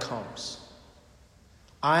matter what comes.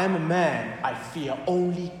 I am a man, I fear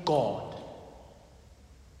only God.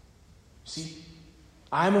 See?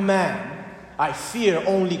 I am a man, I fear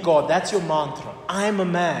only God. That's your mantra. I am a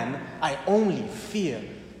man, I only fear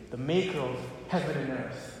the maker of heaven and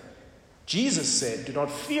earth. Jesus said, do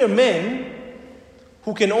not fear men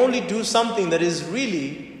who can only do something that is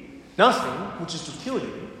really nothing, which is to kill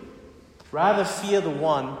you. Rather fear the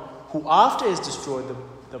one who, after he has destroyed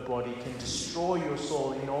the body, can destroy your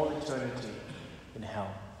soul in all eternity in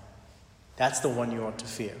hell. That's the one you ought to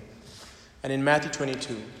fear. And in Matthew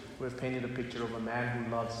 22, we've painted a picture of a man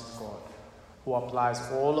who loves his God, who applies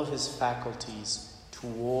all of his faculties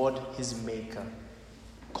toward his Maker.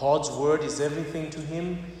 God's word is everything to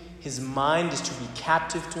him. His mind is to be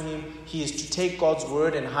captive to him. He is to take God's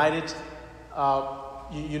word and hide it.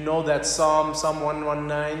 You know that Psalm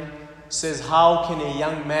 119 says, how can a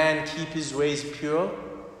young man keep his ways pure?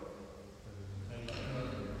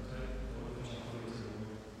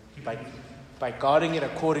 By guarding it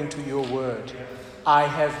according to your word. I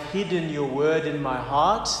have hidden your word in my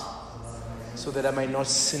heart so that I may not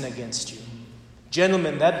sin against you.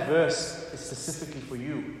 Gentlemen, that verse is specifically for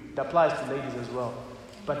you. It applies to ladies as well.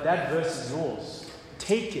 But that verse is yours.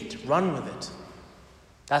 Take it, run with it.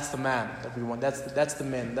 That's the man that we want. That's the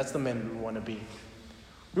men we want to be.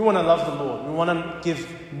 We want to love the Lord. We want to give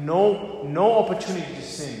no opportunity to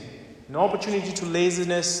sin, no opportunity to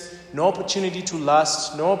laziness, no opportunity to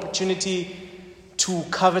lust, no opportunity to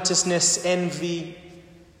covetousness, envy,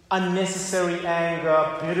 unnecessary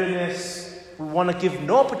anger, bitterness. We want to give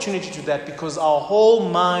no opportunity to that because our whole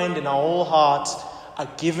mind and our whole heart are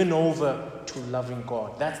given over to loving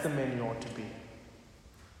God. That's the men you ought to be.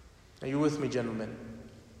 Are you with me, gentlemen?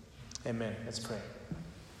 Amen. Let's pray.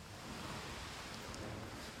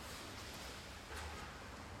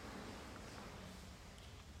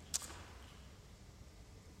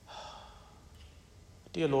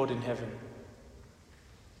 Dear Lord in heaven,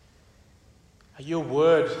 your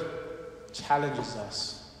word challenges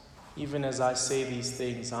us. Even as I say these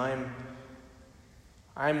things, I'm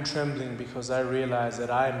trembling because I realize that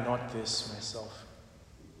I am not this myself.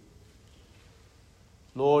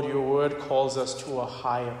 Lord, your word calls us to a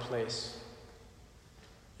higher place.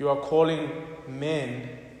 You are calling men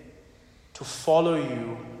to follow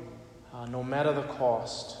you no matter the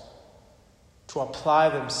cost, to apply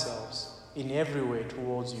themselves in every way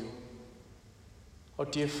towards you. Oh,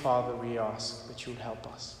 dear Father, we ask that you would help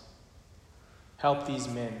us. Help these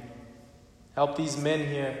men. Help these men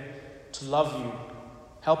here to love you.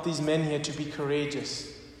 Help these men here to be courageous.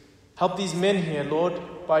 Help these men here, Lord,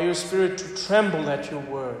 by your Spirit to tremble at your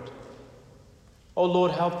word. Oh,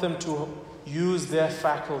 Lord, help them to use their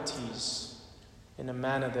faculties in a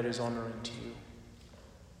manner that is honoring to you.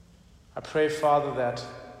 I pray, Father, that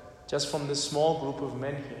just from this small group of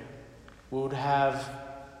men here, we would have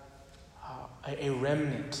a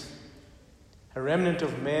remnant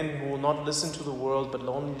of men who will not listen to the world but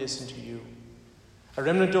only listen to you. A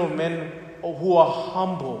remnant of men who are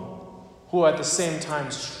humble, who are at the same time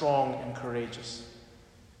strong and courageous.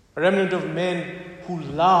 A remnant of men who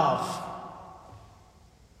love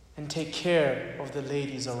and take care of the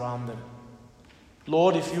ladies around them.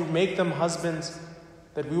 Lord, if you make them husbands,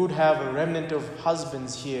 that we would have a remnant of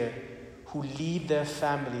husbands here who lead their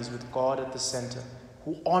families with God at the center,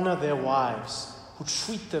 who honor their wives, who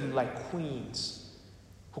treat them like queens,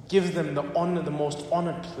 who give them the honor, the most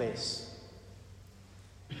honored place.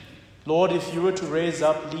 Lord, if you were to raise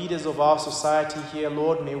up leaders of our society here,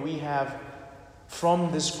 Lord, may we have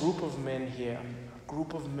from this group of men here, a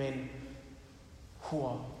group of men who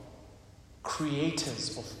are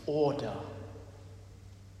creators of order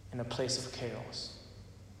in a place of chaos.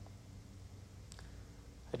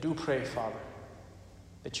 I do pray, Father,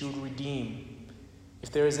 that you would redeem.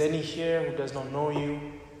 If there is any here who does not know you,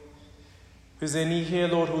 if there's any here,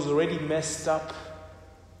 Lord, who's already messed up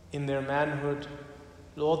in their manhood,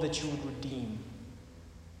 Lord, that you would redeem,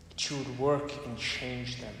 that that you would work and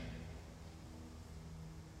change them.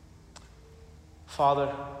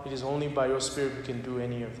 Father, it is only by your Spirit we can do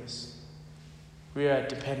any of this. We are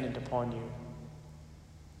dependent upon you.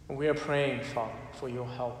 And we are praying, Father, for your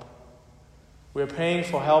help. We are praying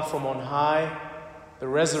for help from on high, the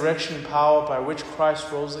resurrection power by which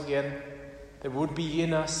Christ rose again, that would be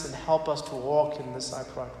in us and help us to walk in this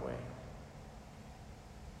upright way.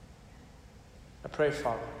 I pray,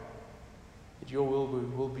 Father, that your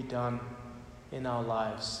will be done in our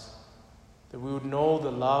lives, that we would know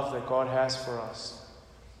the love that God has for us,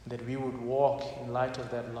 and that we would walk in light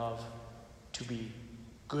of that love to be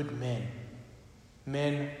good men,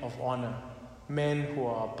 men of honor, men who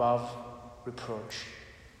are above reproach.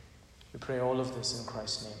 We pray all of this in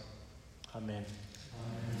Christ's name. Amen.